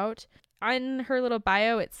her out. On her little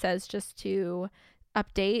bio, it says just to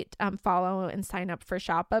update, follow and sign up for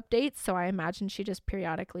shop updates. So I imagine she just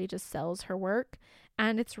periodically just sells her work,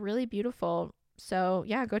 and it's really beautiful. So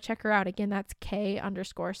yeah, go check her out. Again, that's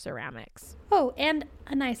K_ceramics. Oh, and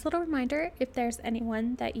a nice little reminder, if there's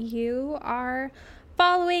anyone that you are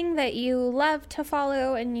following that you love to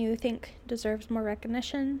follow and you think deserves more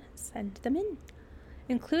recognition, send them in,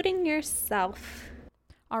 including yourself.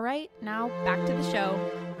 All right, now back to the show.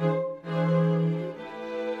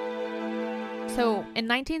 So in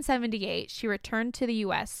 1978, she returned to the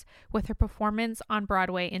U.S. with her performance on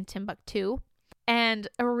Broadway in Timbuktu. And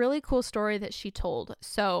a really cool story that she told.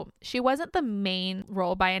 So she wasn't the main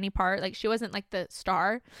role by any part. Like, she wasn't like the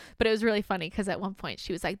star, but it was really funny because at one point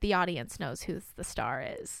she was like, the audience knows who the star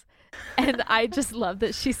is. And I just love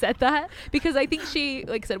that she said that, because I think she,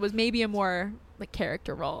 like I said, was maybe a more like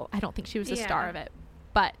character role. I don't think she was the star of it.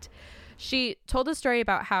 But she told a story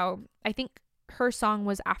about how I think her song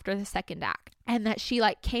was after the second act, and that she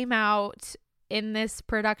like came out in this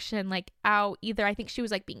production like out either, I think she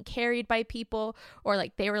was like being carried by people, or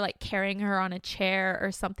like they were like carrying her on a chair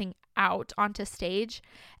or something out onto stage.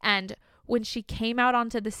 And when she came out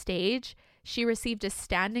onto the stage, she received a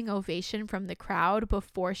standing ovation from the crowd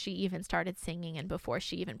before she even started singing and before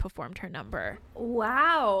she even performed her number.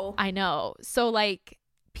 Wow. I know. So like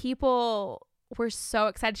people were so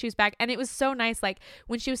excited she was back, and it was so nice. Like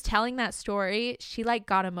when she was telling that story, she like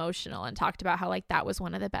got emotional and talked about how like that was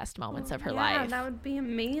one of the best moments of her life. That would be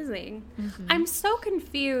amazing. Mm-hmm. I'm so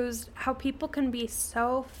confused how people can be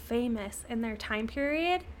so famous in their time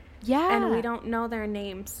period, Yeah. and we don't know their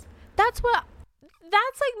names. That's like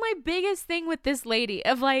my biggest thing with this lady,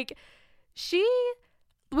 of like, she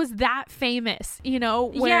was that famous, you know,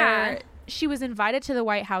 where she was invited to the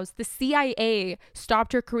White House. The CIA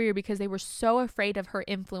stopped her career because they were so afraid of her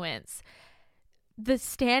influence. The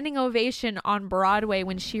standing ovation on Broadway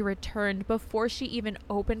when she returned before she even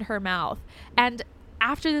opened her mouth. And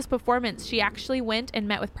after this performance, she actually went and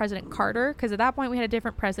met with President Carter, because at that point we had a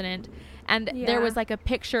different president, and there was like a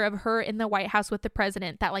picture of her in the White House with the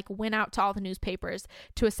president that like went out to all the newspapers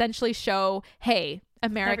to essentially show, hey,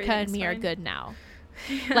 America and me are good now.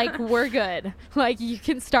 Like, we're good. Like, you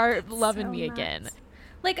can start loving me again.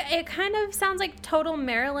 Like, it kind of sounds like total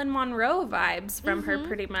Marilyn Monroe vibes from her,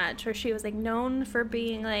 pretty much, where she was like known for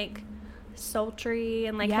being like sultry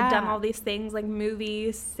and like had done all these things like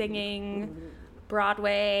movies, singing,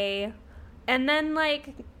 Broadway, and then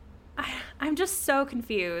like I'm just so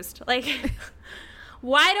confused. Like,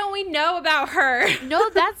 why don't we know about her? No,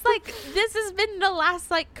 that's like, this has been the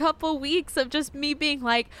last like couple weeks of just me being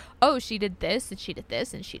like, oh, she did this and she did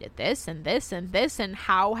this and she did this and this and this, and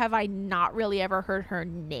how have I not really ever heard her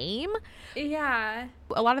name? Yeah.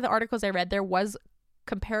 A lot of the articles I read, there was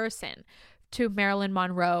comparison to Marilyn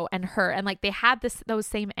Monroe and her, and like they had those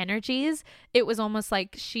same energies. It was almost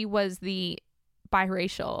like she was the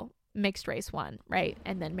biracial mixed race one, right?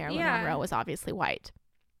 And then Marilyn Monroe was obviously white.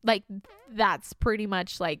 Like, that's pretty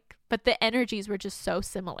much like, but the energies were just so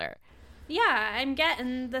similar. Yeah, I'm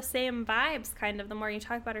getting the same vibes kind of the more you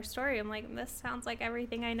talk about her story. I'm like, this sounds like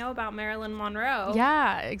everything I know about Marilyn Monroe.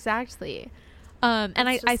 Yeah, exactly. And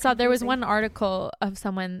I saw there was one article of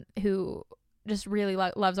someone who just really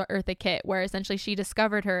loves Eartha Kitt, where essentially she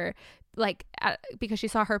discovered her like because she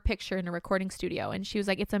saw her picture in a recording studio, and she was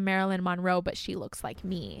like, it's a Marilyn Monroe, but she looks like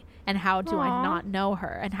me, and how do I not know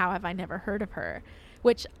her, and how have I never heard of her?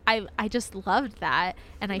 Which I just loved that.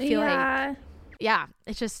 And I feel like,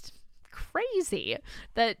 it's just crazy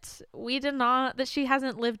that that she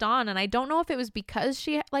hasn't lived on. And I don't know if it was because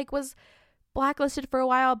she like was blacklisted for a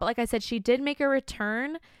while, but like I said, she did make a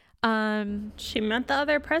return. She met the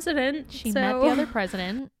other president.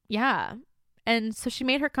 Yeah. And so she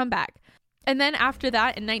made her comeback. And then after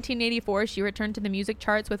that, in 1984, she returned to the music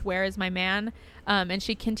charts with Where Is My Man? And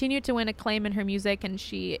she continued to win acclaim in her music, and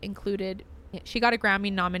she got a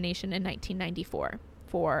Grammy nomination in 1994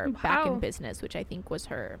 for Back in Business, which I think was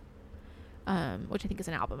her, which I think is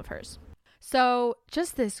an album of hers. So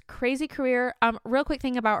just this crazy career. Real quick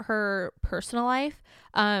thing about her personal life.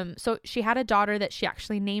 So she had a daughter that she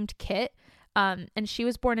actually named Kit. And she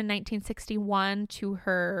was born in 1961 to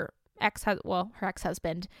her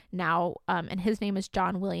ex-husband now, and his name is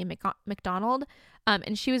John William McDonald,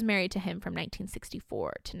 and she was married to him from 1960 to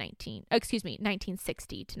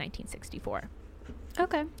 1964.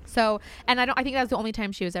 Okay. So, and I think that's the only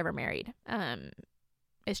time she was ever married.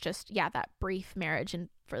 It's just that brief marriage and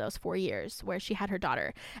for those 4 years where she had her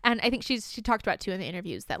daughter. And I think she talked about too in the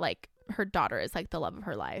interviews that like her daughter is like the love of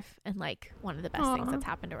her life and like one of the best things that's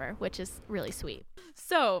happened to her, which is really sweet.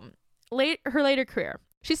 So her later career,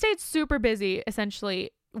 she stayed super busy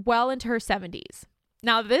essentially well into her 70s.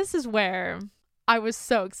 Now this is where I was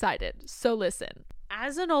so excited. So listen,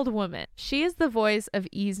 as an old woman, she is the voice of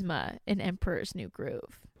Yzma in Emperor's New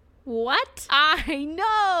Groove. What? I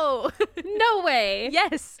know. No way.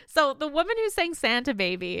 Yes. So the woman who sang Santa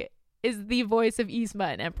Baby is the voice of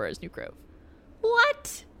Yzma in Emperor's New Groove.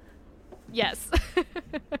 What? Yes.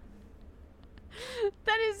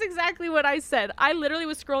 That is exactly what I said. I literally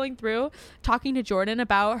was scrolling through talking to Jordan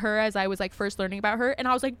about her as I was like first learning about her, and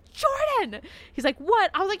I was like, Jordan! He's like,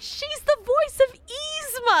 what? I was like, she's the voice of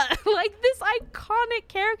Yzma! Like this iconic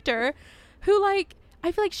character who like,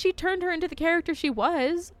 I feel like she turned her into the character she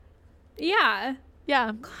was. Yeah.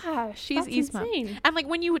 Yeah. Gosh, she's that's Yzma. insane. And like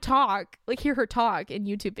when you talk, like hear her talk in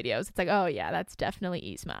YouTube videos, it's like, oh yeah, that's definitely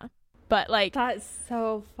Yzma. But like, that's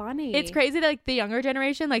so funny. It's crazy that like the younger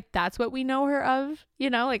generation, like that's what we know her of, you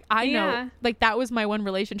know, like I know, like that was my one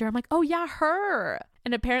relation to her. I'm like, oh yeah, her.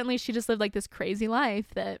 And apparently she just lived like this crazy life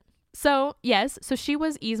that So yes, so she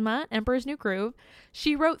was Yzma, Emperor's New Groove.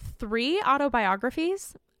 She wrote 3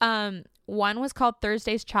 autobiographies. One was called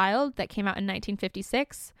Thursday's Child that came out in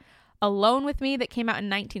 1956. Alone with Me that came out in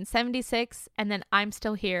 1976, and then I'm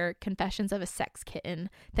Still Here, Confessions of a Sex Kitten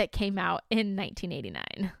that came out in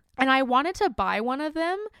 1989. And I wanted to buy one of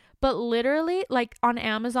them, but literally, like on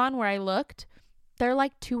Amazon where I looked, they're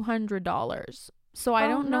like $200. So I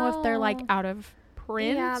don't know if they're like out of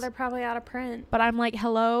print. Yeah, they're probably out of print. But I'm like,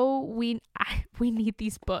 hello, we need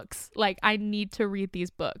these books. Like, I need to read these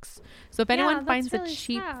books. So if anyone finds really a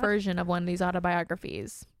cheap version of one of these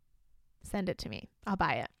autobiographies, send it to me. I'll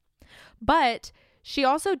buy it. But she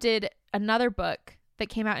also did another book that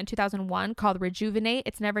came out in 2001 called Rejuvenate.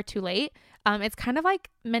 It's Never Too Late. It's kind of like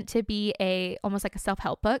meant to be almost like a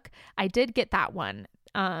self-help book. I did get that one.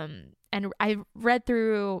 And I read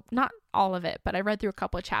through, not all of it, but I read through a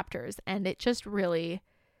couple of chapters, and it just really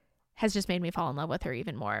has just made me fall in love with her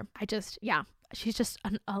even more. She's just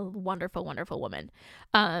a wonderful, wonderful woman.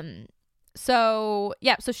 So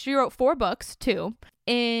she wrote 4 books too.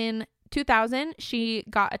 In 2000, she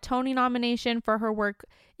got a Tony nomination for her work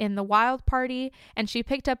in The Wild Party, and she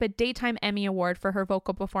picked up a Daytime Emmy Award for her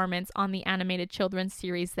vocal performance on the animated children's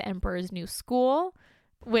series The Emperor's New School,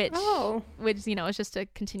 which is just a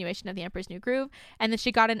continuation of The Emperor's New Groove. And then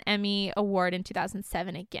she got an Emmy Award in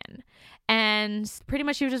 2007 again. And pretty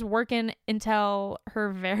much she was just working until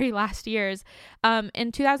her very last years.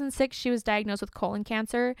 In 2006, she was diagnosed with colon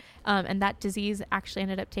cancer, and that disease actually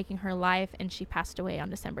ended up taking her life, and she passed away on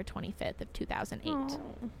December 25th of 2008.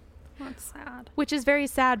 Oh, that's sad. Which is very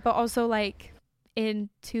sad, but also like in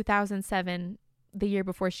 2007, the year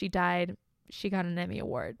before she died, she got an Emmy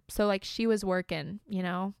Award. So like she was working,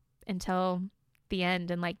 until the end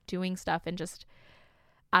and like doing stuff, and just,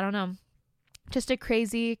 I don't know, just a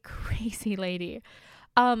crazy, crazy lady.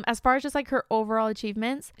 As far as just like her overall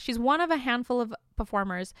achievements, she's one of a handful of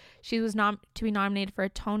performers. She was to be nominated for a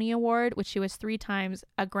Tony Award, which she was 3 times,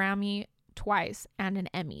 a Grammy twice, and an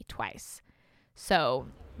Emmy twice. So,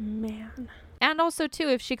 man. And also too,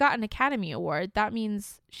 if she got an Academy Award, that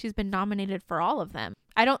means she's been nominated for all of them.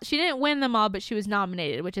 She didn't win them all, but she was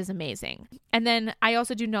nominated, which is amazing. And then I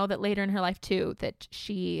also do know that later in her life too, that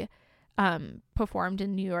she performed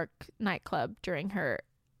in New York nightclub during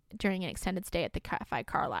an extended stay at the Cafe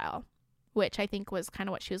Carlyle, which I think was kind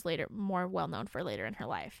of what she was later more well known for later in her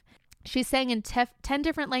life. She sang in 10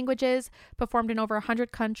 different languages, performed in over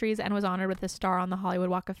 100 countries, and was honored with a star on the Hollywood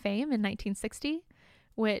Walk of Fame in 1960,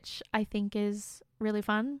 which I think is really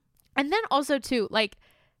fun. And then also too, like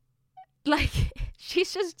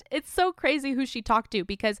she's just, it's so crazy who she talked to,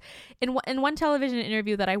 because in one television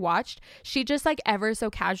interview that I watched, she just like ever so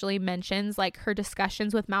casually mentions like her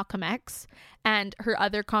discussions with Malcolm X and her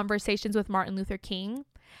other conversations with Martin Luther King.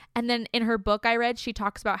 And then in her book I read, she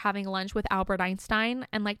talks about having lunch with Albert Einstein,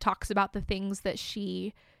 and like talks about the things that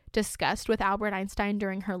she discussed with Albert Einstein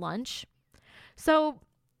during her lunch. So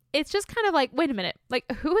it's just kind of like, wait a minute, like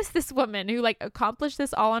who is this woman who like accomplished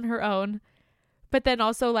this all on her own, but then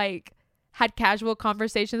also like had casual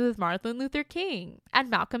conversations with Martin Luther King and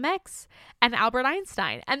Malcolm X and Albert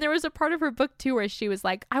Einstein. And there was a part of her book too where she was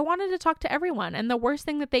like, I wanted to talk to everyone, and the worst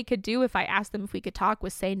thing that they could do if I asked them if we could talk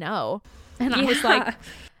was say no. And I was like,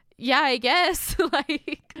 yeah, I guess.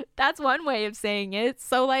 Like, that's one way of saying it.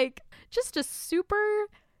 So like, just a super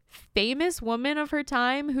famous woman of her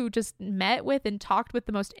time who just met with and talked with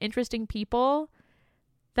the most interesting people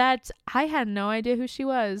that I had no idea who she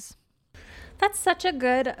was. That's such a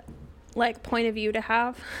good like point of view to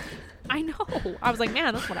have. I know. I was like,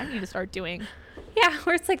 man, that's what I need to start doing. Yeah,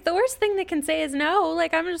 where it's like the worst thing they can say is no.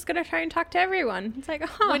 Like, I'm just gonna try and talk to everyone. It's like,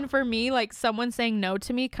 When for me, like someone saying no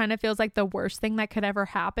to me kind of feels like the worst thing that could ever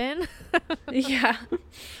happen. Yeah.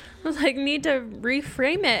 I was like, need to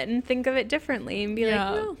reframe it and think of it differently and be like,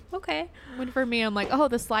 no, okay. When for me, I'm like, oh,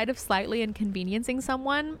 the slide of slightly inconveniencing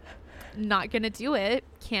someone, not gonna do it.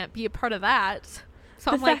 Can't be a part of that. So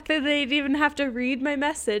the fact that they'd even have to read my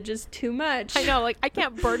message is too much. I know, like I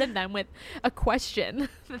can't burden them with a question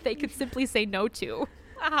that they could simply say no to.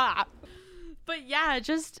 But yeah,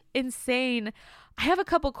 just insane. I have a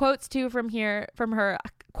couple quotes too from her,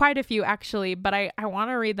 quite a few actually, but I want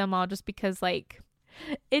to read them all just because like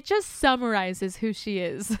it just summarizes who she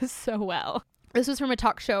is so well. This was from a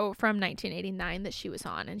talk show from 1989 that she was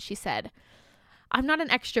on, and she said, I'm not an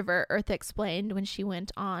extrovert, Eartha explained when she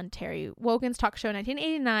went on Terry Wogan's talk show in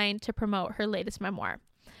 1989 to promote her latest memoir.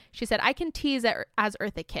 She said, I can tease as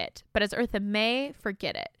Eartha Kitt, but as Eartha May,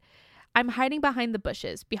 forget it. I'm hiding behind the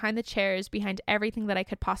bushes, behind the chairs, behind everything that I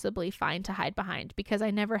could possibly find to hide behind, because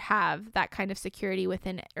I never have that kind of security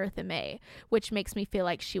within Eartha May, which makes me feel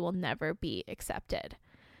like she will never be accepted.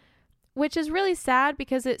 which is really sad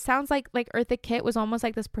because it sounds like Eartha Kitt was almost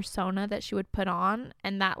like this persona that she would put on,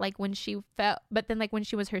 and that like when she felt, but then like when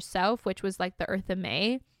she was herself, which was like the Eartha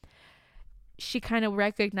Mae, she kind of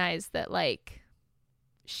recognized that like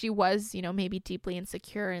she was, you know, maybe deeply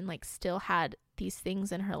insecure and like still had these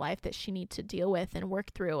things in her life that she needed to deal with and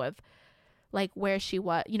work through, of like where she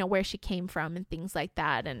was, you know, where she came from and things like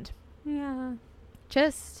that. And yeah,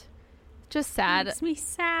 just sad. Makes me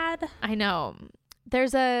sad. I know.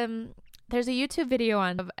 There's a YouTube video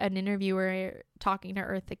of an interviewer talking to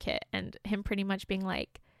Eartha Kitt and him pretty much being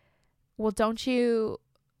like, well, don't you,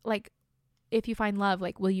 like, if you find love,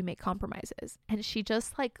 like, will you make compromises? And she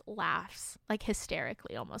just like laughs, like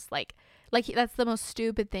hysterically, almost like that's the most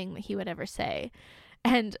stupid thing that he would ever say.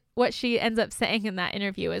 And what she ends up saying in that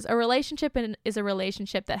interview is, a relationship is a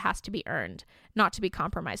relationship that has to be earned, not to be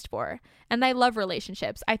compromised for. And I love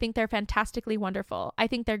relationships. I think they're fantastically wonderful. I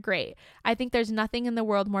think they're great. I think there's nothing in the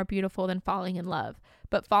world more beautiful than falling in love,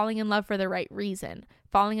 but falling in love for the right reason,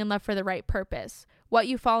 falling in love for the right purpose. When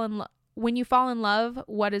you fall in love,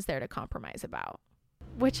 what is there to compromise about?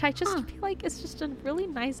 Which I just feel like is just a really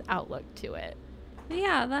nice outlook to it.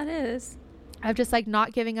 Yeah, that is. Of just like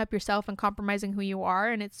not giving up yourself and compromising who you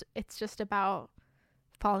are. And it's just about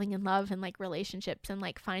falling in love and like relationships and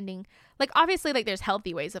like finding, like, obviously like there's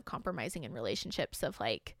healthy ways of compromising in relationships of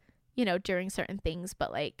like, you know, during certain things,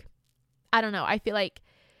 but like, I don't know. I feel like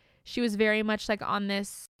she was very much like on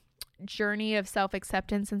this journey of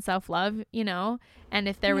self-acceptance and self-love, you know, and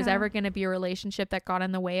if there was ever going to be a relationship that got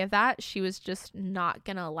in the way of that, she was just not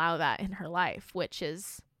going to allow that in her life, which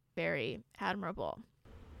is very admirable.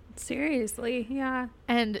 Seriously, yeah.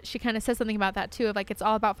 And she kind of says something about that too, of like, it's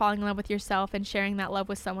all about falling in love with yourself and sharing that love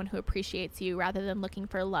with someone who appreciates you rather than looking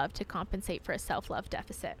for love to compensate for a self-love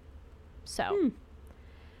deficit. So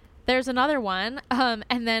there's another one.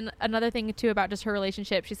 And then another thing too about just her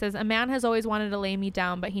relationship. She says, a man has always wanted to lay me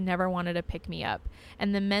down, but he never wanted to pick me up.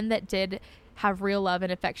 And the men that did have real love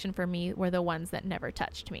and affection for me were the ones that never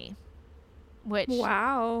touched me. Which,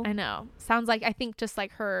 wow. I know. Sounds like, I think just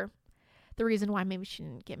like her, the reason why maybe she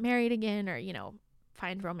didn't get married again or, you know,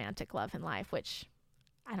 find romantic love in life, which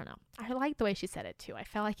I don't know. I like the way she said it too. I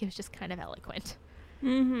felt like it was just kind of eloquent.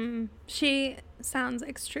 Mm-hmm. She sounds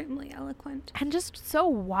extremely eloquent. And just so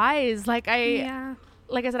wise. Like I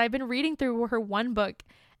said, I've been reading through her one book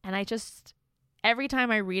and I just, every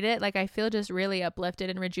time I read it, like I feel just really uplifted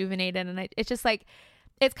and rejuvenated. And it's just like,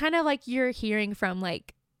 it's kind of like you're hearing from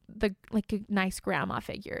like a nice grandma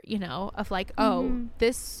figure, you know, of like, oh,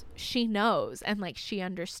 this, she knows and like she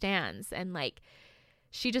understands, and like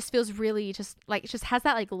she just feels really just like, just has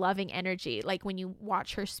that like loving energy, like when you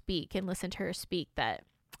watch her speak and listen to her speak, that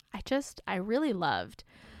I really loved.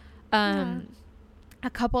 A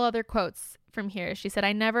couple other quotes from here. She said,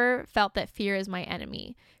 I never felt that fear is my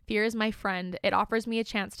enemy. Fear is my friend. It offers me a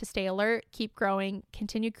chance to stay alert, keep growing,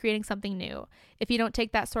 continue creating something new. If you don't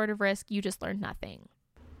take that sort of risk, you just learn nothing.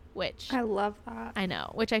 Which I love that. I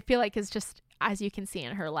know, which I feel like is just, as you can see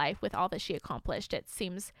in her life with all that she accomplished, it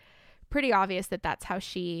seems pretty obvious that that's how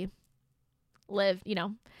she lived, you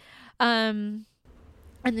know. And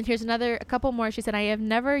then here's a couple more. She said, I have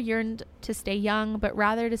never yearned to stay young, but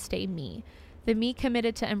rather to stay me. The me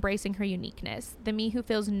committed to embracing her uniqueness. The me who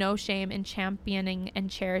feels no shame in championing and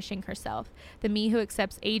cherishing herself. The me who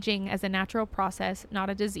accepts aging as a natural process, not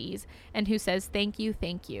a disease, and who says, thank you,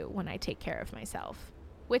 when I take care of myself.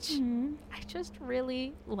 Which I just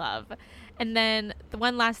really love. And then the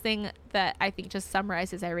one last thing that I think just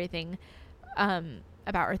summarizes everything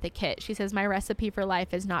about Eartha Kitt. She says, my recipe for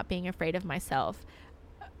life is not being afraid of myself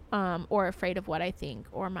or afraid of what I think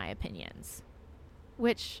or my opinions.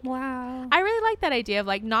 Which, wow, I really like that idea of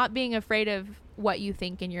like not being afraid of what you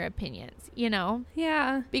think and your opinions, you know?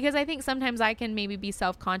 Yeah. Because I think sometimes I can maybe be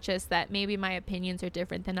self-conscious that maybe my opinions are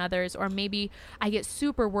different than others, or maybe I get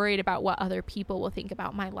super worried about what other people will think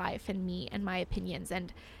about my life and me and my opinions.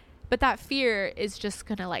 But that fear is just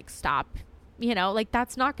gonna like stop, you know, like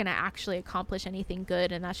that's not gonna actually accomplish anything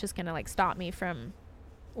good, and that's just gonna like stop me from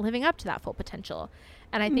living up to that full potential.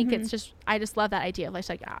 And I think it's just, I just love that idea of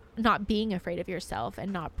like not being afraid of yourself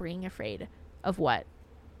and not being afraid of what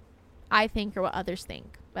I think or what others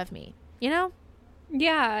think of me, you know?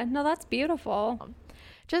 Yeah, no, that's beautiful.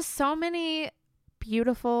 Just so many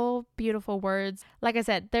beautiful, beautiful words. Like I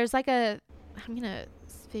said, there's like I'm going to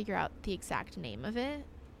figure out the exact name of it.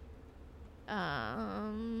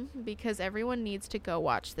 Because everyone needs to go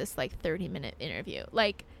watch this like 30-minute interview.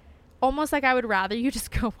 Like, almost like I would rather you just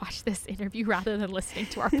go watch this interview rather than listening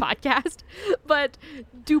to our podcast. But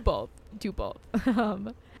do both.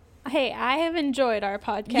 Hey, I have enjoyed our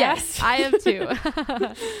podcast. Yes, I have too.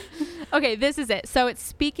 Okay, this is it. So it's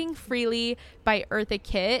Speaking Freely by Eartha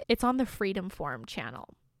Kitt. It's on the Freedom Forum channel,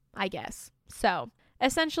 I guess. So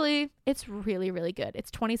essentially, it's really, really good.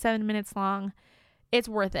 It's 27 minutes long. It's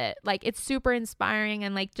worth it. Like, it's super inspiring,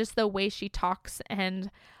 and like just the way she talks,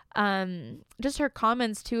 and just her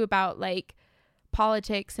comments too about like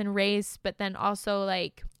politics and race, but then also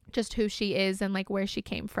like just who she is and like where she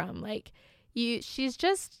came from. Like, she's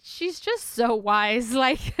just so wise.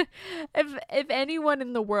 Like, if anyone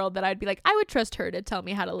in the world that I'd be like, I would trust her to tell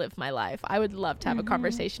me how to live my life, I would love to have a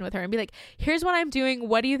conversation with her and be like, here's what I'm doing,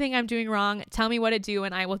 what do you think I'm doing wrong, tell me what to do,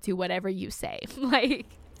 and I will do whatever you say. Like,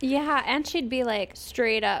 yeah, and she'd be like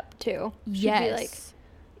straight up too. She'd be like,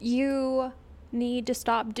 you need to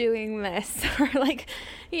stop doing this, or like,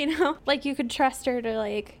 you know, like you could trust her to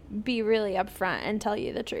like be really upfront and tell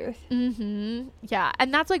you the truth. Yeah,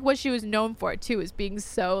 and that's like what she was known for too, is being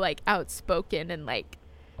so like outspoken and like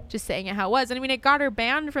just saying it how it was. And I mean, it got her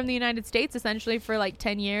banned from the United States essentially for like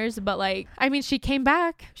 10 years, but like, I mean, she came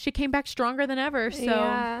back stronger than ever. So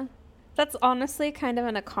yeah, that's honestly kind of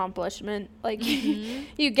an accomplishment. Like,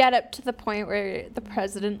 you get up to the point where the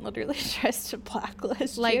president literally tries to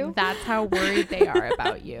blacklist like you. that's how worried they are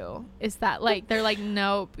about you, is that like they're like,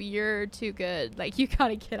 nope, you're too good, like you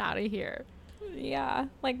gotta get out of here. Yeah,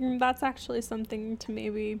 like that's actually something to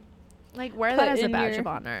maybe like wear put that as a in badge your- of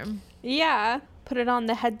honor. Yeah, put it on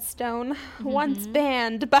the headstone. Once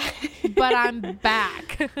banned by But I'm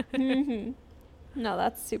back. No,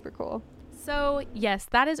 that's super cool. So yes,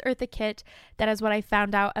 that is Eartha Kitt. That is what I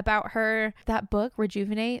found out about her. That book,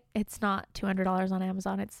 Rejuvenate, it's not $200 on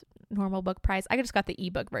Amazon. It's normal book price. I just got the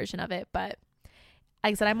ebook version of it, but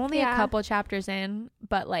like I said, I'm only a couple chapters in,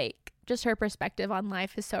 but like just her perspective on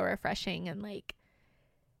life is so refreshing. And like,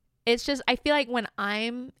 it's just, I feel like when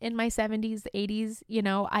I'm in my 70s, 80s, you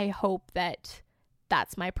know, I hope that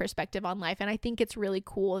that's my perspective on life. And I think it's really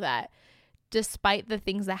cool that despite the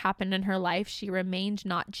things that happened in her life, she remained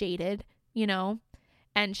not jaded, you know,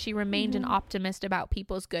 and she remained an optimist about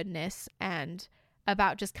people's goodness and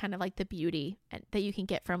about just kind of like the beauty that you can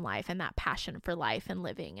get from life and that passion for life and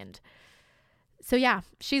living. And so, yeah,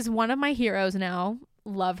 she's one of my heroes now.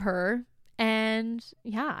 Love her. And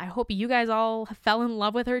yeah, I hope you guys all fell in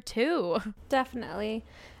love with her too. Definitely.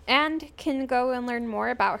 And can go and learn more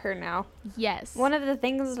about her now. Yes. One of the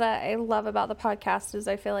things that I love about the podcast is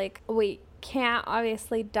I feel like we can't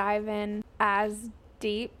obviously dive in as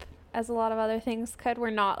deep as a lot of other things could.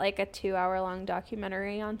 We're not like a 2-hour-long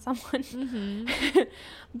documentary on someone.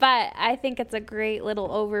 But I think it's a great little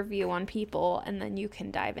overview on people, and then you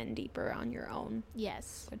can dive in deeper on your own.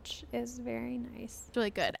 Yes. Which is very nice. It's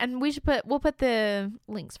really good. And we'll put the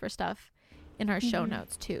links for stuff in our show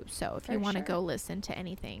notes too. So if you want to go listen to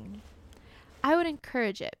anything, I would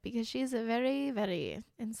encourage it, because she's a very, very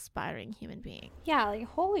inspiring human being. Yeah, like,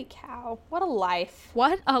 holy cow. What a life.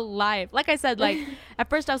 What a life. Like I said, like at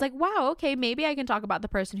first I was like, wow, okay, maybe I can talk about the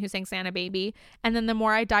person who sang Santa Baby. And then the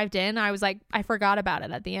more I dived in, I was like, I forgot about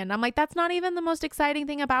it at the end. I'm like, that's not even the most exciting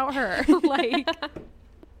thing about her.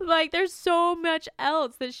 Like there's so much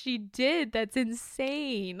else that she did that's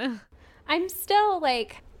insane. I'm still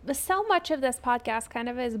like, so much of this podcast kind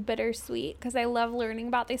of is bittersweet, because I love learning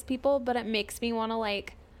about these people, but it makes me want to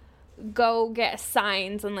like go get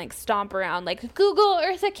signs and like stomp around like Google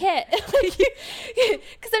Eartha Kitt,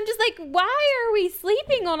 because I'm just like, why are we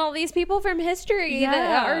sleeping on all these people from history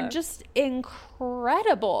that are just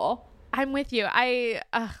incredible? I'm with you.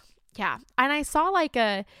 Yeah. And I saw like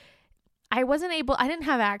I didn't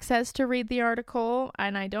have access to read the article,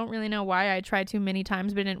 and I don't really know why. I tried too many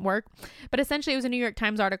times, but it didn't work. But essentially it was a New York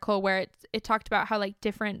Times article where it talked about how like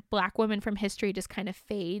different Black women from history just kind of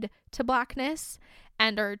fade to Blackness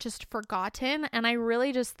and are just forgotten. And I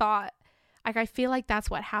really just thought, like, I feel like that's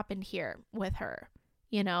what happened here with her,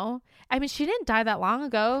 you know? I mean, she didn't die that long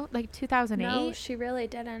ago, like 2008. No, she really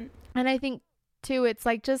didn't. And I think too, it's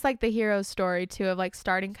like just like the hero's story too, of like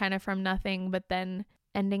starting kind of from nothing, but then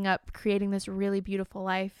ending up creating this really beautiful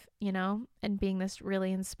life, you know, and being this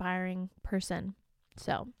really inspiring person.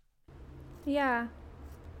 So yeah,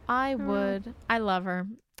 I love her.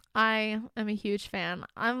 I am a huge fan.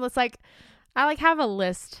 I have a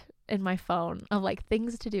list in my phone of like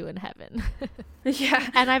things to do in heaven. Yeah.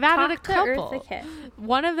 And I've added a Talk to couple. Eartha Kitt.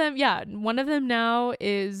 One of them now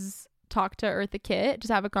is talk to Eartha Kitt,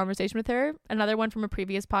 just have a conversation with her. Another one from a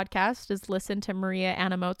previous podcast is listen to Maria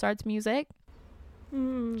Anna Mozart's music.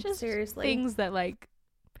 Just seriously, things that like,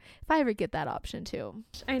 if I ever get that option too,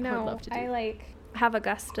 I know. I would love to do. I like have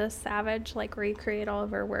Augusta Savage like recreate all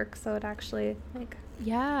of her work, so it actually like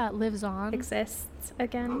lives on. exists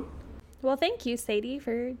again. Well, thank you, Sadie,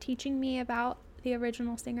 for teaching me about the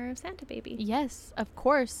original singer of Santa Baby. Yes, of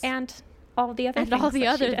course. And all the other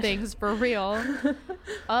things for real.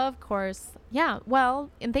 Of course. Yeah. Well,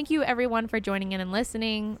 and thank you everyone for joining in and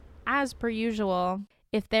listening. As per usual,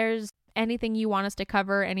 if there's anything you want us to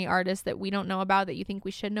cover, any artists that we don't know about that you think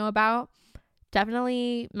we should know about,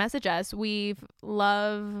 definitely message us. We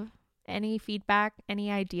love any feedback,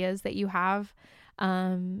 any ideas that you have.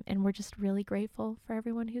 And we're just really grateful for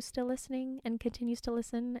everyone who's still listening and continues to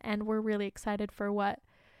listen. And we're really excited for what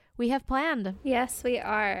we have planned. Yes, we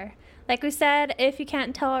are. Like we said, if you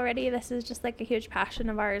can't tell already, this is just like a huge passion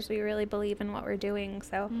of ours. We really believe in what we're doing.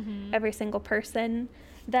 So every single person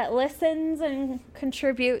that listens and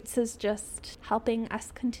contributes is just helping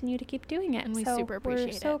us continue to keep doing it. And we super appreciate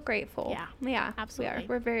it. We're so grateful. Yeah, absolutely.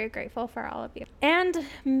 We're very grateful for all of you. And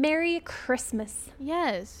Merry Christmas.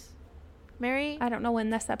 Yes. I don't know when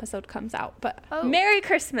this episode comes out, but Merry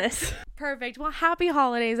Christmas. Perfect. Well, happy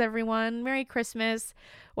holidays, everyone. Merry Christmas.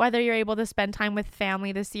 Whether you're able to spend time with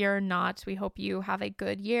family this year or not, we hope you have a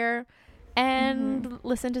good year and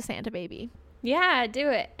listen to Santa Baby. Yeah, do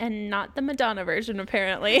it. And not the Madonna version,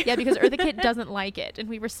 apparently. Yeah, because Eartha Kitt doesn't like it, and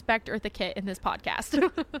we respect Eartha Kitt in this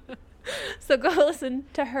podcast. So go listen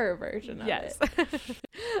to her version of it.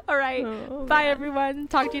 All right. Bye, everyone.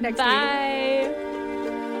 Talk to you next week. Bye.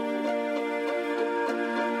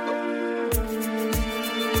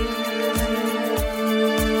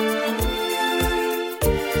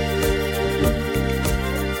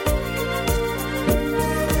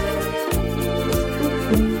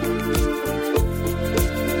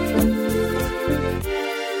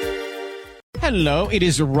 Hello, it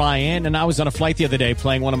is Ryan, and I was on a flight the other day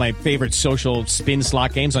playing one of my favorite social spin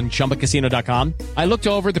slot games on ChumbaCasino.com. I looked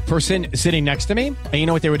over the person sitting next to me, and you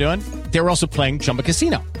know what they were doing? They were also playing Chumba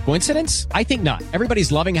Casino. Coincidence? I think not.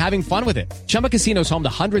 Everybody's loving having fun with it. Chumba Casino is home to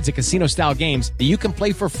hundreds of casino-style games that you can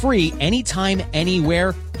play for free anytime,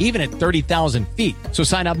 anywhere, even at 30,000 feet. So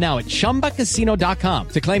sign up now at ChumbaCasino.com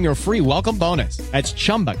to claim your free welcome bonus. That's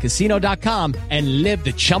ChumbaCasino.com and live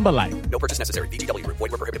the Chumba life. No purchase necessary. VGW. Void where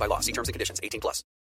prohibited by law. See terms and conditions. 18+.